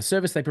of the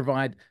service they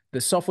provide,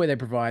 the software they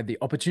provide, the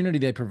opportunity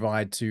they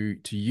provide to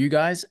you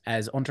guys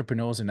as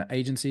entrepreneurs and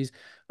agencies.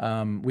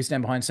 We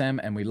stand behind Sam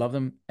and we love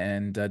them.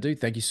 And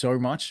dude, thank you so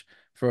much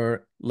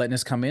for letting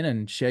us come in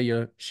and share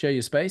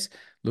your space.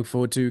 Look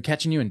forward to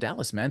catching you in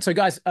Dallas, man. So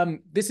guys,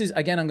 this is,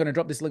 again, I'm going to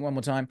drop this link one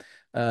more time.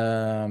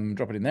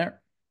 Drop it in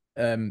there.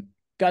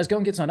 Guys, go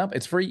and get signed up.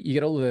 It's free. You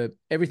get all the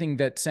everything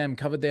that Sam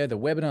covered there, the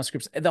webinar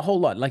scripts, the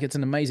whole lot. Like, it's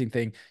an amazing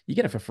thing. You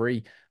get it for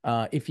free.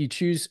 If you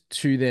choose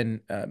to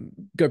then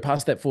go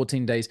past that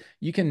 14 days,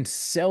 you can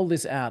sell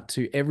this out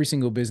to every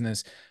single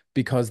business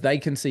because they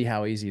can see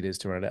how easy it is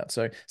to run it out.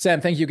 So,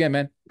 Sam, thank you again,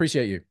 man.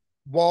 Appreciate you.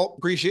 Walt,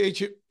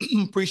 appreciate you.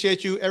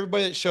 Appreciate you.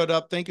 Everybody that showed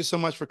up, thank you so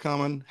much for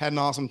coming. Had an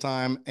awesome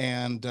time.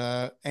 And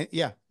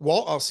yeah,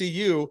 Walt, I'll see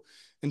you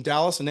in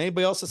Dallas, and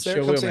anybody else that's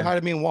there, come say hi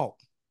to me and Walt.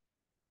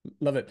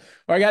 Love it.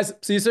 All right, guys.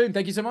 See you soon.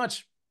 Thank you so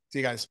much. See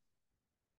you guys.